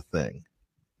 That's the thing.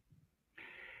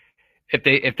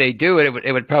 If they do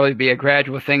it would probably be a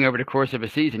gradual thing over the course of a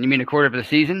season. You mean a quarter of the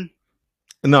season?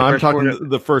 No, I'm talking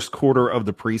the first quarter of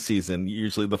the preseason,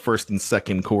 usually the first and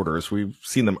second quarters. We've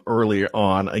seen them earlier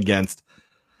on against.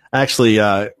 Actually,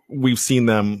 we've seen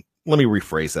them. Let me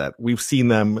rephrase that. We've seen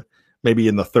them maybe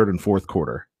in the third and fourth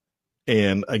quarter,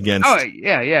 and against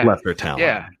lesser talent.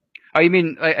 Yeah. Oh, you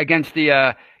mean against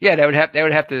the? They would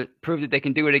have to prove that they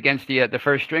can do it against the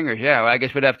first stringers. Yeah, well, I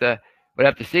guess we'd have to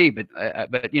see. But no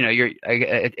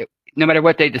matter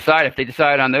what they decide, if they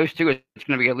decide on those two, it's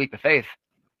going to be a leap of faith.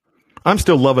 I'm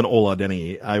still loving Ola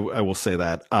Adeniyi. I will say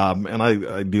that, and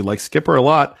I do like Skipper a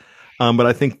lot, but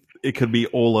I think it could be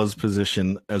Ola's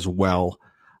position as well.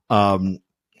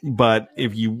 But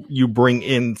if you bring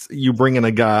in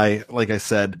a guy, like I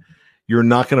said, you're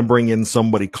not going to bring in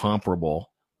somebody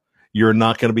comparable. You're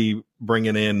not going to be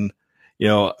bringing in,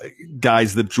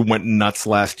 guys that went nuts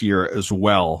last year as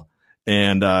well.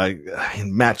 And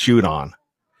Matt Judon,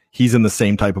 he's in the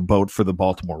same type of boat for the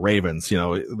Baltimore Ravens.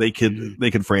 They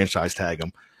could franchise tag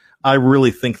him. I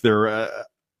really think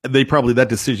that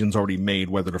decision's already made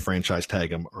whether to franchise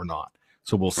tag him or not.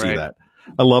 So we'll see that.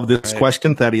 I love this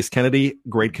question. Thaddeus Kennedy,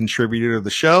 great contributor to the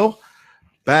show.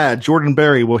 Bad. Jordan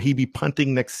Berry, will he be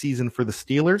punting next season for the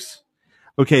Steelers?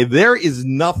 Okay, there is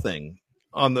nothing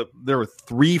there are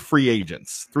three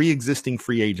existing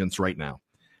free agents right now.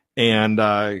 And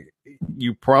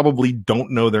you probably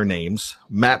don't know their names.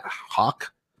 Matt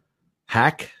Hack,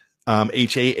 Haak for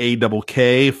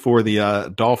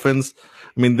the Dolphins.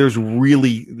 I mean, there's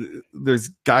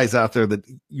guys out there that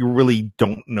you really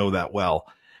don't know that well.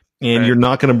 And you're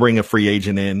not going to bring a free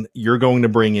agent in. You're going to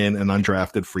bring in an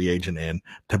undrafted free agent in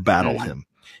to battle him.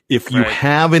 If you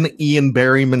have an Ian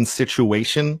Berryman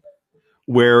situation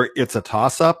where it's a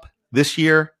toss-up this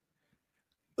year,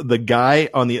 the guy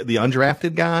on the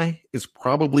undrafted guy is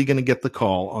probably going to get the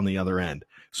call on the other end.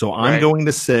 So I'm going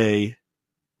to say,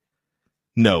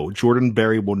 no, Jordan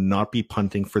Berry will not be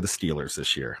punting for the Steelers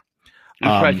this year.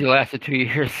 I'm surprised he lasted 2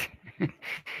 years.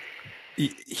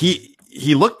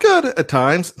 He looked good at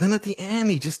times. Then at the end,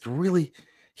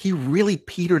 he really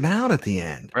petered out at the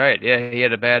end. Right. Yeah. He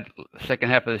had a bad second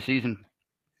half of the season.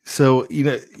 So,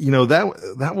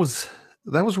 that was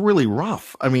really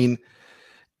rough. I mean,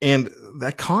 and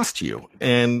that cost you,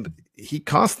 and he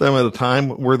cost them at a time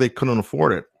where they couldn't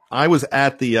afford it. I was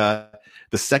at the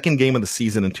second game of the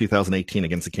season in 2018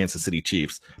 against the Kansas City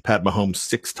Chiefs, Pat Mahomes'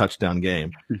 6-touchdown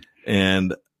game.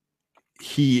 And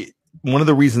one of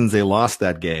the reasons they lost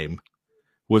that game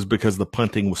was because the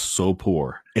punting was so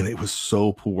poor, and it was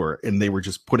so poor, and they were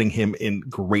just putting him in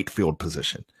great field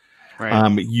position.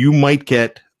 Right. You might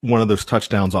get one of those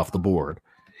touchdowns off the board.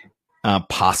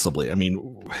 Possibly. I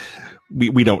mean,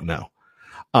 we don't know.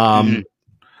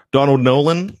 Donald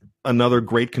Nolan, another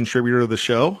great contributor to the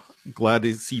show. Glad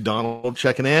to see Donald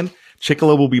checking in.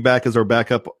 Chickala will be back as our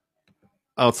backup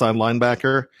outside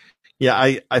linebacker.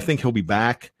 Yeah, I think he'll be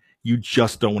back. You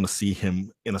just don't want to see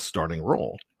him in a starting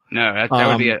role. No, that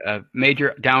would be a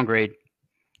major downgrade.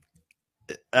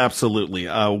 Absolutely.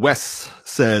 Wes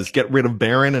says, get rid of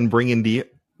Barron and bring in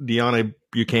Deanna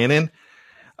Buchanan,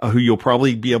 who you'll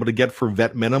probably be able to get for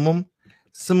vet minimum.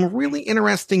 Some really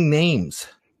interesting names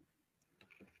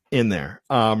in there.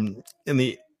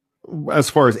 As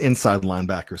far as inside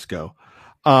linebackers go.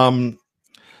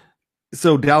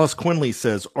 So Dallas Quinley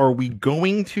says, are we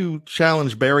going to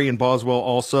challenge Barry and Boswell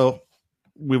also?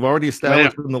 We've already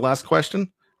established from the last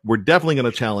question. We're definitely going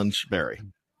to challenge Barry.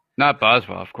 Not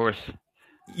Boswell, of course.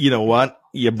 You know what?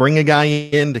 You bring a guy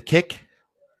in to kick,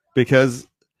 because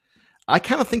I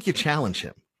kind of think you challenge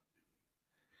him.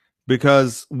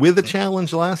 Because with the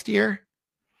challenge last year,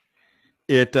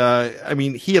 he had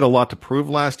a lot to prove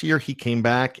last year. He came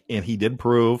back and he did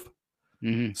prove.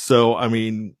 Mm-hmm. So,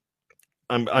 I'm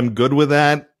good with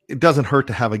that. It doesn't hurt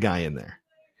to have a guy in there.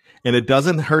 And it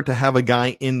doesn't hurt to have a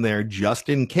guy in there just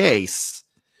in case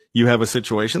you have a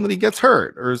situation that he gets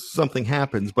hurt or something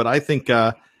happens. But I think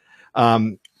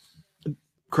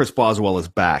Chris Boswell is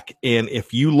back. And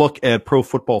if you look at Pro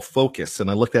Football Focus, and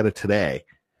I looked at it today,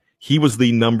 he was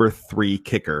the number 3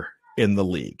 kicker in the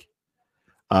league.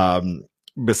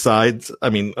 Besides,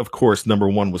 of course, number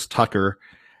 1 was Tucker.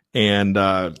 And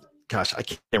I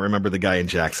can't remember the guy in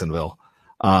Jacksonville.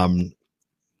 And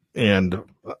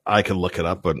I can look it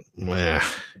up, but no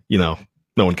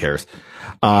one cares.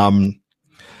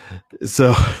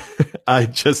 So I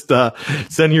just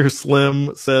Senior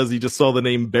Slim says he just saw the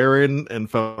name Barron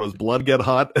and felt his blood get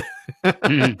hot.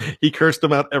 He cursed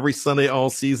him out every Sunday all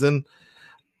season.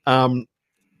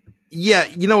 Yeah,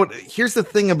 you know what? Here's the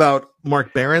thing about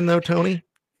Mark Barron, though, Tony,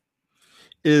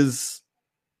 is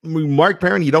Mark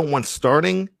Barron you don't want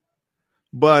starting.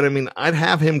 But I'd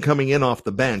have him coming in off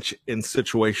the bench in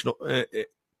situational,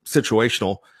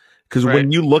 because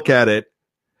when you look at it,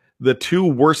 the 2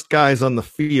 worst guys on the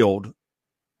field,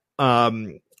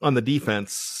 on the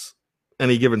defense,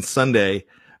 any given Sunday,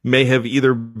 may have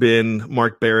either been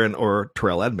Mark Barron or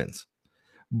Terrell Edmonds.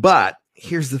 But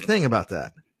here's the thing about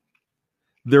that: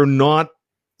 they're not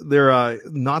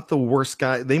the worst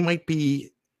guy. They might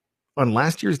be on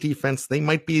last year's defense. They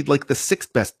might be like the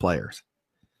 6th best players.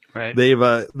 Right.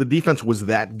 The defense was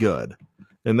that good.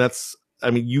 And that's,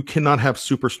 you cannot have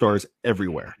superstars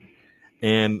everywhere.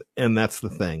 And that's the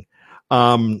thing.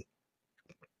 As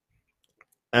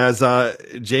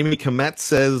Jamie Komet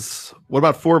says, what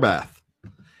about Forbath?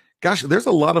 Gosh, there's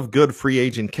a lot of good free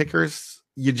agent kickers.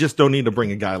 You just don't need to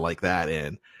bring a guy like that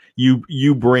in.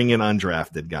 You bring an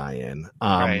undrafted guy in.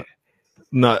 Right.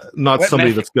 Not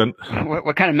somebody that's good.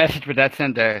 What kind of message would that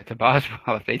send to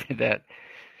Boswell if they did that?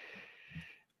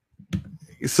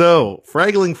 So,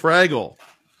 Fraggling Fraggle,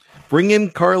 bring in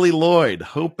Carly Lloyd.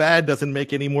 Hope Bad doesn't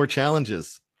make any more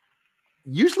challenges.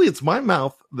 Usually it's my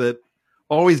mouth that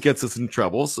always gets me in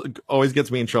trouble,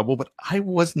 but I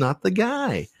was not the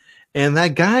guy. And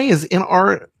that guy is in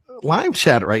our live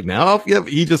chat right now. Oh, yep,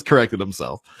 he just corrected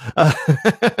himself.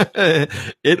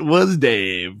 It was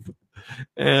Dave.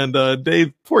 And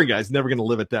Dave, poor guy's never going to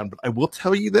live it down. But I will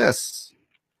tell you this.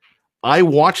 I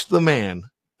watched the man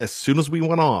as soon as we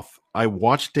went off. I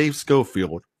watched Dave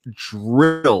Schofield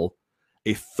drill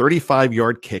a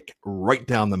 35-yard kick right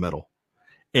down the middle.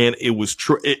 And it was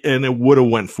and it would have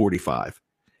went 45.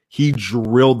 He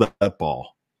drilled that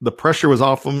ball. The pressure was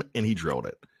off him, and he drilled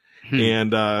it.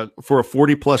 And for a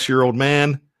 40-plus-year-old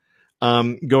man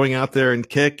going out there and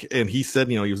kick, and he said,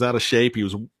 he was out of shape. He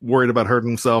was worried about hurting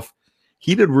himself.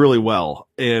 He did really well.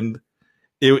 And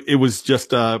it was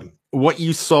just what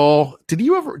you saw. Did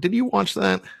you watch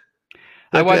that?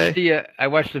 I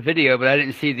watched the video, but I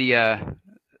didn't see the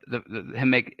him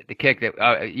make the kick.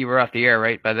 That you were off the air,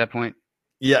 right, by that point?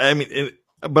 Yeah,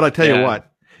 but I tell you what,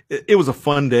 it was a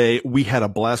fun day. We had a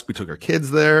blast. We took our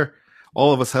kids there.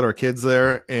 All of us had our kids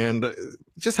there, and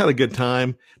just had a good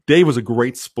time. Dave was a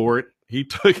great sport.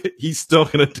 He's still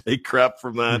going to take crap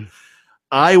from that.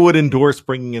 I would endorse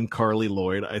bringing in Carly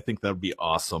Lloyd. I think that would be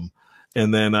awesome.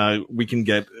 And then we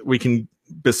can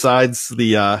besides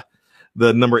the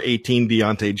number 18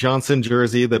 Deontay Johnson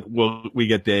jersey that we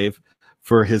get Dave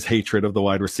for his hatred of the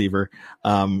wide receiver,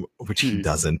 which he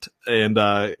doesn't.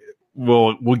 And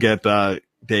we'll get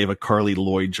Dave a Carly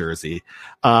Lloyd jersey.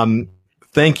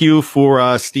 Thank you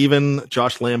for Stephen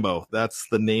Josh Lambo. That's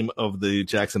the name of the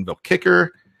Jacksonville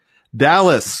kicker.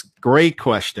 Dallas, great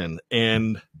question.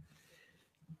 And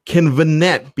can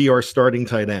Vanette be our starting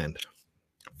tight end?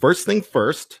 First thing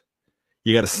first,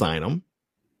 you got to sign him.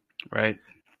 Right.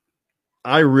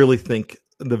 I really think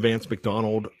the Vance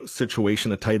McDonald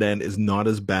situation at tight end is not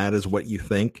as bad as what you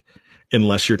think,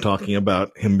 unless you're talking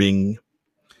about him being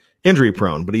injury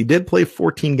prone. But he did play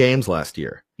 14 games last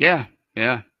year. Yeah.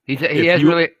 He has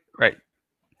really right.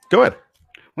 Go ahead.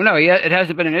 Well, no, it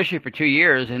hasn't been an issue for 2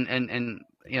 years, and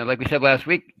like we said last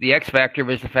week, the X factor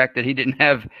was the fact that he didn't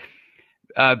have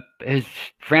his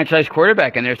franchise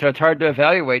quarterback in there, so it's hard to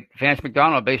evaluate Vance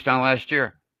McDonald based on last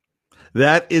year.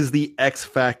 That is the X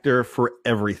factor for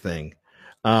everything.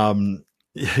 So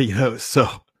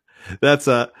that's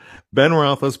Ben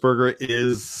Roethlisberger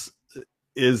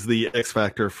is the X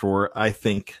factor for, I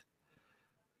think,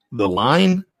 the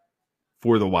line,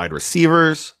 for the wide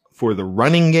receivers, for the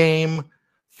running game,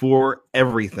 for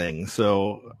everything.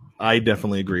 So I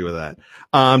definitely agree with that.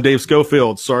 Dave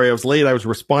Schofield, sorry I was late. I was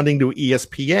responding to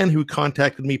ESPN, who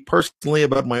contacted me personally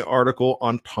about my article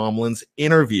on Tomlin's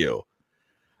interview.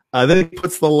 Then he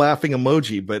puts the laughing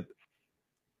emoji, but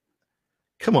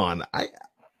come on.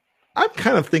 I'm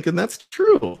kind of thinking that's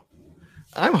true.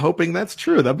 I'm hoping that's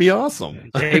true. That'd be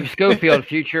awesome. Dave Schofield,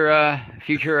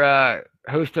 future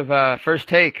host of First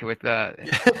Take with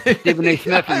Stephen A.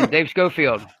 Smith and Dave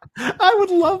Schofield. I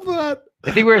would love that.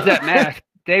 If he wears that mask,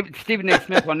 Stephen A.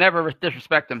 Smith will never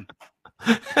disrespect him.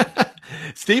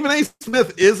 Stephen A.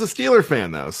 Smith is a Steeler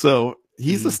fan, though, so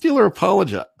he's a Steeler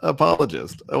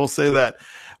apologist. I will say that.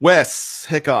 Wes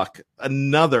Hickok,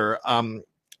 another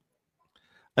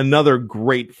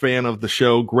great fan of the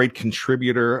show, great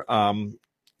contributor.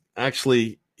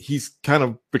 Actually, he's kind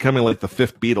of becoming like the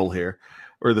fifth Beatle here,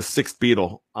 or the sixth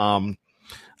Beatle.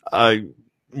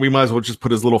 We might as well just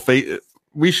put his little face.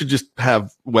 We should just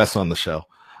have Wes on the show.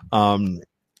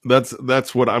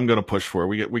 That's what I'm going to push for.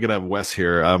 We could have Wes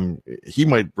here. He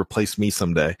might replace me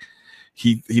someday.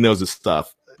 He knows his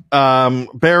stuff.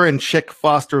 Barron, Chick,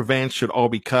 Foster, Vance should all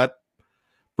be cut.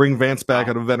 Bring Vance back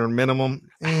at a veteran minimum.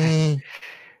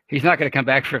 He's not going to come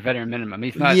back for a veteran minimum.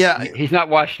 He's not. Yeah. He's not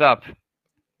washed up.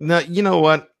 Now, you know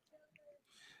what?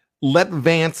 Let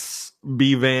Vance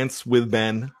be Vance with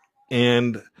Ben.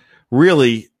 And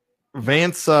really,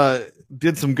 Vance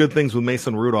did some good things with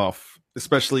Mason Rudolph,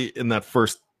 especially in that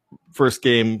first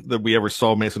game that we ever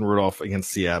saw Mason Rudolph against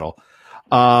Seattle.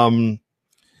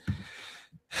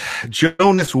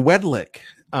 Jonas Wedlick.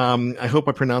 I hope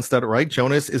I pronounced that right.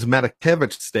 Jonas, is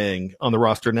Matakevich staying on the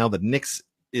roster now that Nix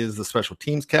is the special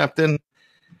teams captain?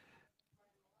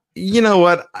 You know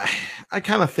what? I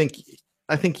kind of think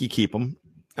you keep him.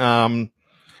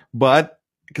 But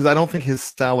because I don't think his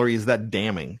salary is that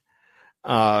damning.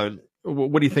 What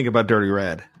do you think about Dirty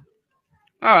Red?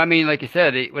 Oh, I mean, like you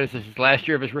said, what is this, his last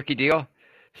year of his rookie deal?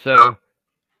 So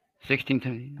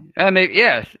 16 maybe,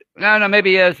 yes. No, maybe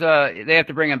he has, they have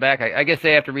to bring him back. I guess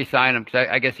they have to re-sign him because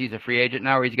I guess he's a free agent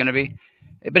now, or he's going to be.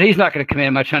 But he's not going to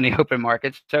command much on the open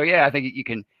markets. So, yeah, I think you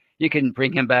can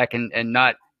bring him back and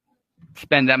not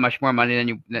spend that much more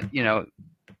money than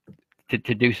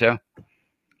to do so.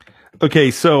 Okay,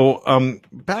 so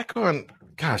back on,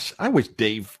 gosh, I wish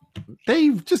Dave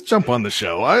just jump on the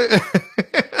show.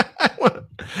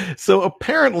 So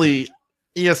apparently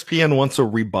ESPN wants a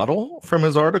rebuttal from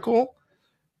his article.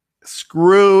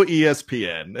 Screw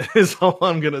ESPN is all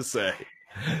I'm going to say.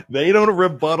 They don't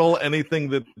rebuttal anything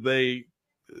that they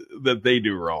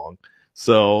do wrong.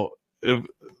 So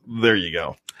there you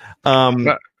go.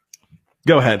 Go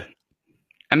ahead.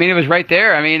 I mean, it was right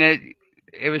there. I mean,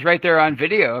 it was right there on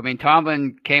video. I mean,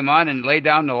 Tomlin came on and laid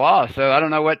down the law. So I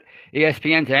don't know what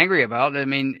ESPN's angry about. I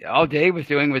mean, all Dave was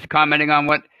doing was commenting on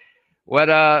what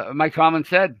Mike Tomlin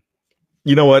said.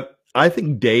 You know what? I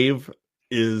think Dave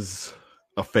is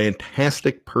a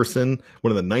fantastic person,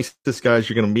 one of the nicest guys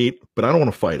you're going to meet, but I don't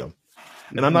want to fight him.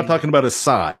 And I'm not talking about his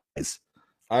size.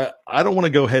 I don't want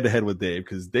to go head to head with Dave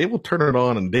because Dave will turn it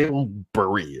on and Dave will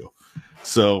bury you.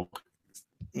 So,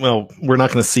 well, we're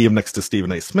not going to see him next to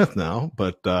Stephen A. Smith now,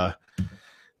 but there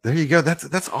you go.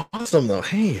 That's awesome, though.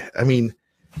 Hey, I mean,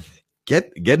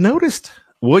 get noticed.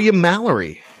 William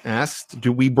Mallory asked,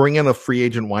 do we bring in a free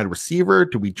agent wide receiver?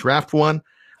 Do we draft one?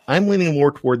 I'm leaning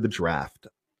more toward the draft.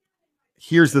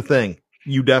 Here's the thing.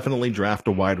 You definitely draft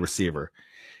a wide receiver.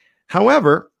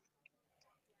 However,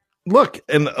 look,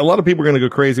 and a lot of people are going to go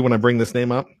crazy when I bring this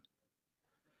name up.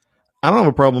 I don't have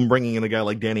a problem bringing in a guy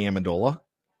like Danny Amendola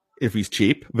if he's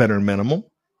cheap, veteran minimum.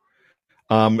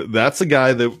 That's a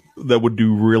guy that would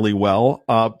do really well.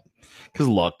 Because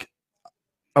look,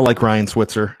 I like Ryan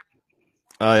Switzer.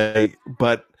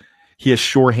 But he has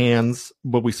sure hands.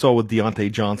 But we saw with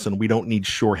Deontay Johnson, we don't need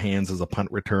sure hands as a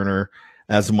punt returner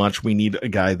as much. We need a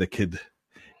guy that could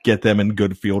get them in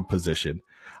good field position.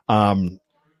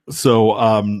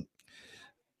 So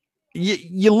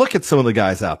you look at some of the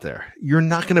guys out there. You're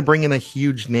not going to bring in a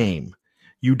huge name.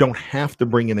 You don't have to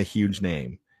bring in a huge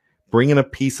name. Bring in a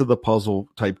piece of the puzzle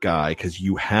type guy because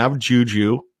you have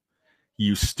Juju.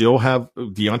 You still have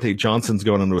Deontay Johnson's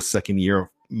going into a second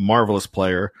year, marvelous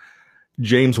player.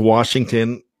 James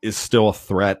Washington is still a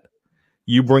threat.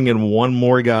 You bring in one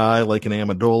more guy like an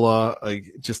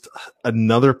Amendola, just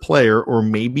another player, or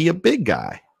maybe a big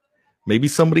guy, maybe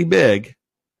somebody big.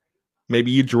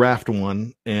 Maybe you draft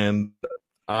one, and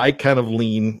I kind of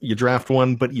lean you draft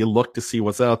one, but you look to see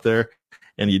what's out there,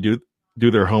 and you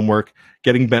do their homework.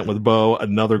 Getting bent with Bo,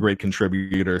 another great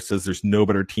contributor, says there's no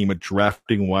better team at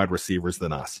drafting wide receivers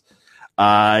than us.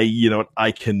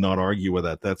 I cannot argue with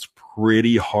that. That's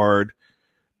pretty hard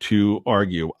to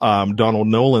argue. Donald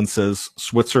Nolan says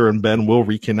Switzer and Ben will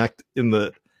reconnect in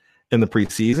the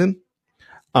preseason.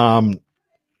 I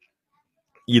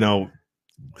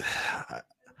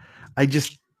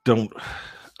just don't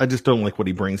like what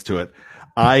he brings to it.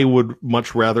 I would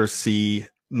much rather see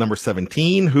number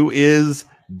 17, who is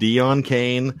Deon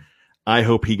Cain. I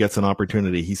hope he gets an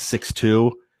opportunity. He's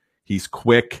 6'2". He's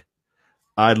quick.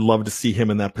 I'd love to see him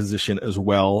in that position as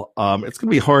well. It's going to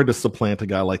be hard to supplant a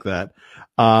guy like that.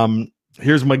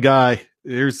 Here's my guy.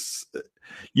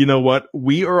 You know what?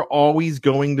 We are always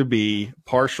going to be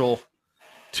partial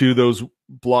to those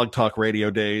Blog Talk Radio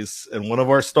days. And one of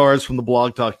our stars from the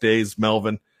Blog Talk days,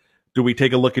 Melvin, do we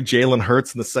take a look at Jalen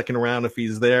Hurts in the second round if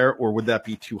he's there, or would that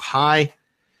be too high?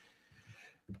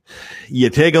 You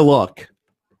take a look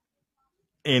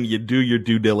and you do your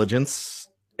due diligence.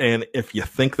 And if you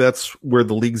think that's where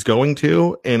the league's going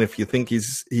to, and if you think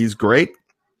he's great,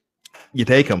 you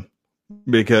take him,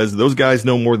 because those guys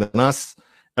know more than us.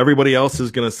 Everybody else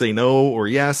is going to say no or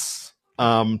yes.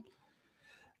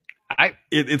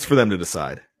 It's for them to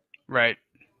decide. Right.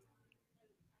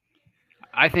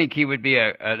 I think he would be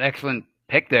an excellent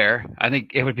pick there. I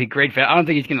think it would be great. I don't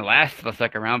think he's going to last the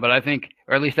second round, but I think,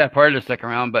 or at least that part of the second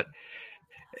round. But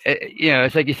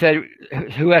it's like you said,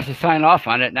 who has to sign off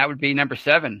on it, and that would be number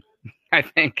 7. I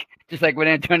think, just like with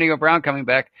Antonio Brown coming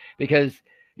back, because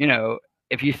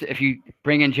if you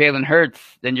bring in Jalen Hurts,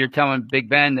 then you're telling Big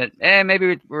Ben that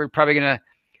maybe we're probably going to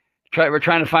try. We're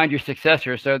trying to find your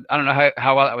successor. So I don't know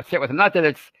how well that would sit with him. Not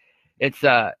that it's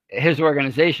his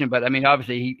organization, but I mean,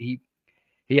 obviously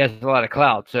he has a lot of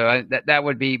clout. So that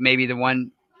would be maybe the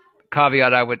one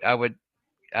caveat I would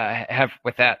have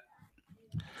with that.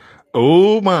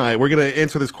 Oh my, we're going to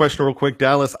answer this question real quick,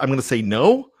 Dallas. I'm going to say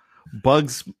no.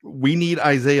 Bugs, we need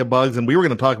Isaiah Bugs, and we were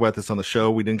going to talk about this on the show.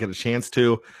 We didn't get a chance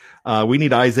to. We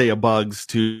need Isaiah Bugs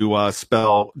to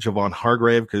spell Javon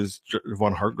Hargrave, because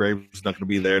Javon Hargrave is not going to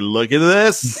be there. Look at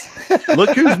this. Look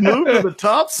who's moved to the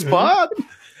top spot.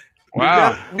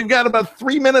 Wow. We've got about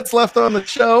 3 minutes left on the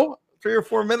show, 3 or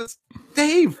 4 minutes.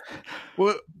 Dave,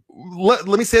 let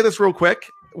me say this real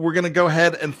quick. We're going to go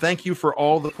ahead and thank you for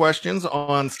all the questions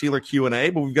on Steeler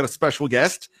Q&A, but we've got a special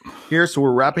guest here, so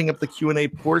we're wrapping up the Q&A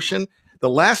portion. The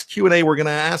last Q&A we're going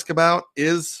to ask about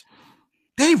is,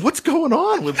 Dave, what's going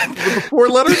on with the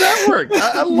 4-letter network?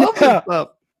 I love this stuff.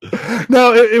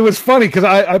 No, it was funny because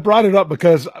I brought it up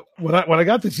because when I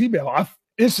got this email, I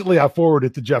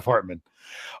forwarded it to Jeff Hartman,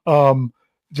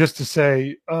 just to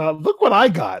say, look what I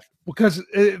got. Because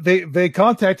they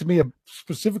contacted me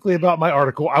specifically about my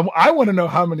article. I want to know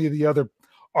how many of the other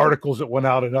articles that went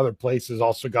out in other places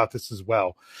also got this as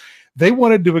well. They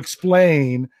wanted to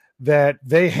explain that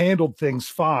they handled things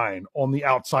fine on the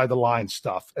outside the line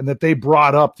stuff, and that they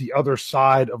brought up the other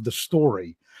side of the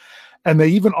story. And they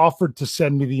even offered to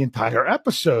send me the entire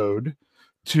episode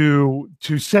to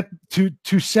set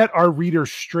our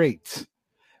readers straight.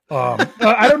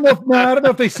 I don't know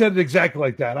if they said it exactly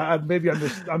like that. Maybe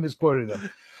I'm misquoting them.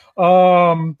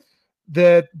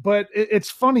 But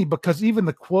it's funny because even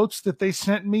the quotes that they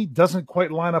sent me doesn't quite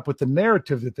line up with the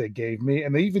narrative that they gave me.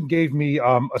 And they even gave me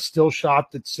a still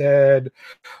shot that said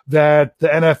that the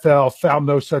NFL found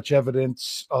no such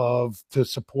evidence to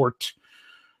support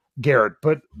Garrett.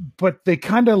 But they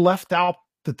kind of left out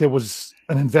that there was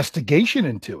an investigation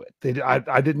into it.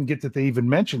 I didn't get that they even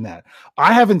mentioned that.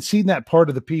 I haven't seen that part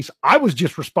of the piece. I was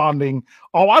just responding.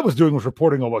 All I was doing was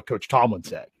reporting on what Coach Tomlin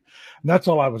said. And that's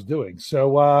all I was doing.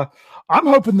 So I'm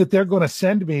hoping that they're going to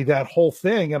send me that whole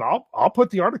thing, and I'll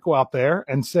put the article out there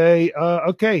and say,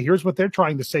 okay, here's what they're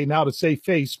trying to say now to save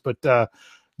face, but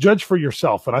judge for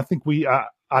yourself. And I think it's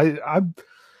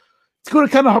going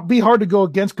to kind of be hard to go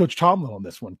against Coach Tomlin on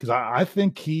this one, because I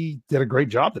think he did a great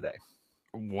job today.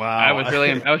 Wow. I was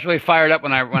really fired up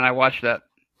when I watched that.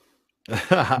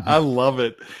 I love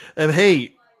it. And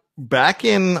hey, back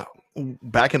in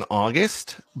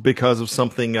August, because of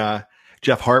something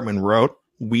Jeff Hartman wrote,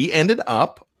 we ended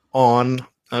up on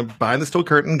Behind the Steel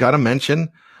Curtain, got a mention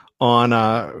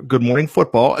on Good Morning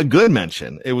Football, a good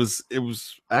mention. It was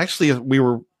actually, we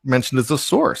were mentioned as a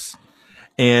source.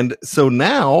 And so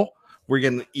now we're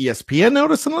getting ESPN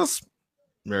noticing us.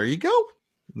 There you go.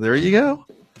 There you go.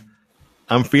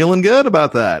 I'm feeling good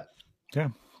about that. Yeah.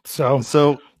 So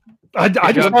I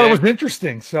just thought it was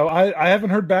interesting. So I haven't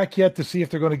heard back yet to see if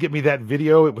they're going to get me that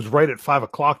video. It was right at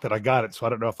 5:00 that I got it. So I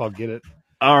don't know if I'll get it.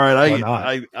 All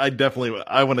right. I definitely,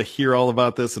 I want to hear all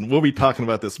about this, and we'll be talking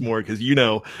about this more because,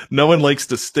 no one likes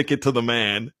to stick it to the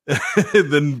man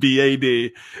than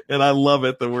BAD. And I love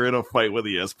it that we're in a fight with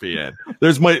ESPN.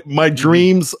 There's my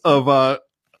dreams of a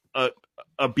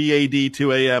BAD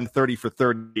 2 a.m. 30 for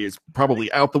 30 is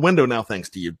probably out the window now, thanks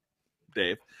to you,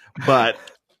 Dave. But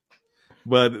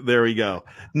there we go.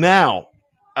 Now,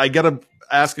 I got to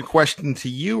ask a question to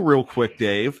you real quick,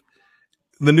 Dave.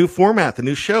 The new format, the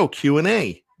new show,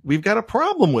 Q&A. We've got a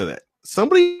problem with it.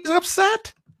 Somebody's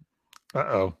upset.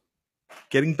 Uh-oh.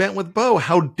 Getting bent with Bo.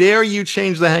 How dare you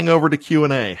change the Hangover to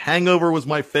Q&A? Hangover was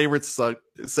my favorite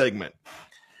segment.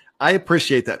 I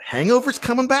appreciate that. Hangover's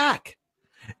coming back.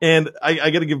 And I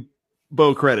got to give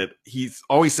Bo credit. He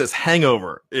always says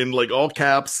Hangover in like all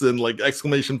caps and like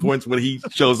exclamation points when he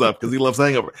shows up because he loves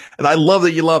Hangover. And I love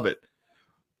that you love it.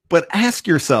 But ask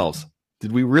yourselves,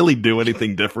 did we really do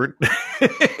anything different?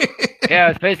 Yeah,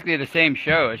 it's basically the same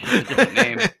show. It's just a different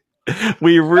name.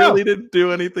 We really didn't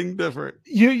do anything different.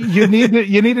 You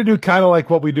need to do kind of like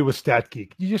what we do with Stat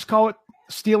Geek. You just call it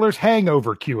Steelers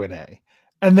Hangover Q&A,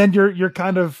 and then you're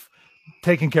kind of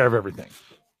taking care of everything.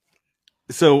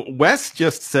 So Wes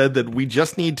just said that we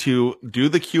just need to do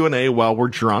the Q&A while we're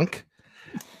drunk.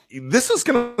 This is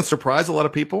going to surprise a lot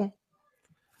of people.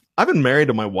 I've been married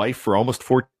to my wife for almost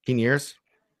 14 years.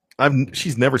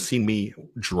 She's never seen me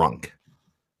drunk.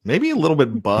 Maybe a little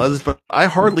bit buzzed, but I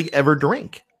hardly ever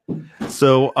drink.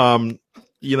 So,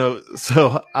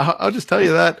 so I'll just tell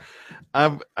you that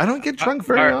I don't get drunk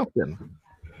very often.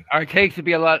 Our takes would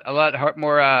be a lot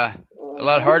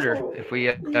harder if we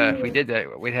did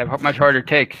that. We'd have much harder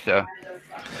takes.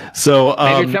 So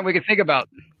maybe it's something we could think about.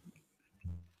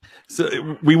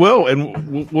 So we will,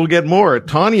 and we'll get more.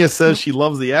 Tanya says she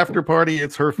loves the after party;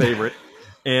 it's her favorite,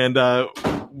 and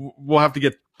we'll have to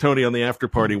get Tony on the after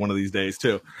party one of these days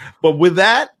too. But with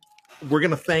that, we're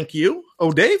going to thank you.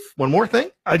 Oh, Dave, one more thing.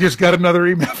 I just got another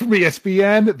email from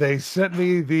ESPN. They sent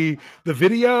me the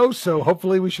video, so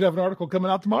hopefully we should have an article coming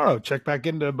out tomorrow. Check back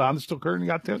into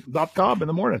BeyondTheSteelCurtain.com in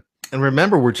the morning. And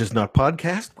remember, we're just not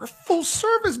podcast. We're full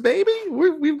service, baby.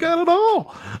 We've got it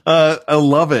all. I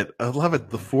love it. I love it.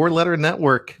 The 4-letter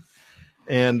network.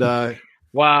 And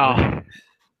wow,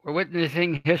 we're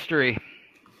witnessing history.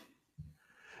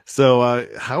 So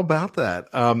how about that?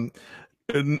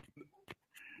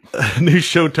 New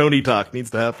show Tony Talk needs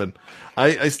to happen.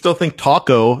 I still think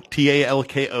Talko,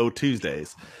 Talko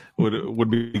Tuesdays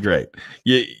would be great.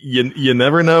 You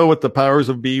never know what the powers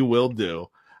of B will do.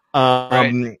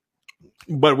 Right.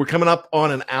 But we're coming up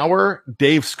on an hour.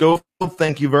 Dave Schofield,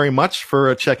 thank you very much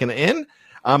for checking in.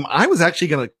 I was actually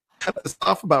going to cut this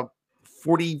off about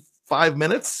 45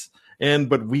 minutes.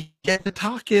 But we get to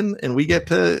talking and we get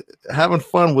to having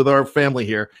fun with our family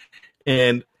here.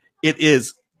 And it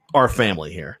is our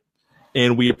family here.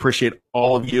 And we appreciate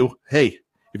all of you. Hey,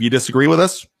 if you disagree with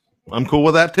us, I'm cool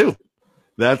with that too.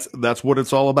 That's what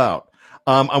it's all about.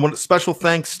 I want special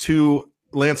thanks to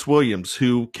Lance Williams,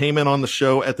 who came in on the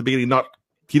show at the beginning.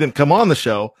 He didn't come on the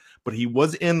show, but he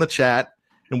was in the chat.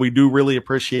 And we do really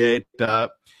appreciate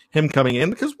him coming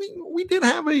in because we did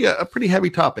have a pretty heavy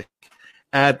topic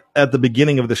at the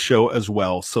beginning of the show as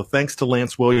well. So thanks to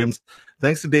Lance Williams.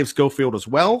 Thanks to Dave Schofield as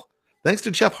well. Thanks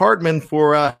to Jeff Hartman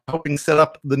for helping set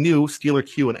up the new Steeler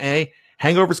Q&A.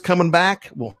 Hangover's coming back.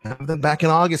 We'll have them back in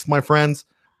August, my friends.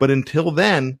 But until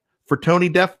then, for Tony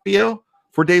Defio,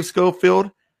 for Dave Schofield,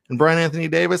 and Brian Anthony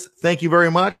Davis, thank you very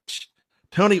much.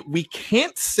 Tony, we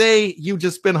can't say you've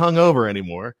just been hungover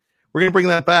anymore. We're going to bring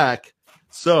that back.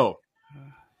 So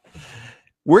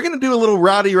we're going to do a little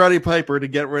Roddy Piper to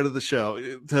get rid of the show,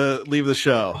 to leave the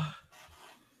show.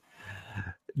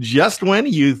 Just when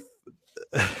you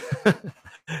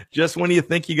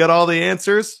think you got all the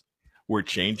answers, we're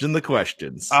changing the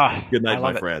questions. Good night,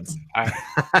 my friends.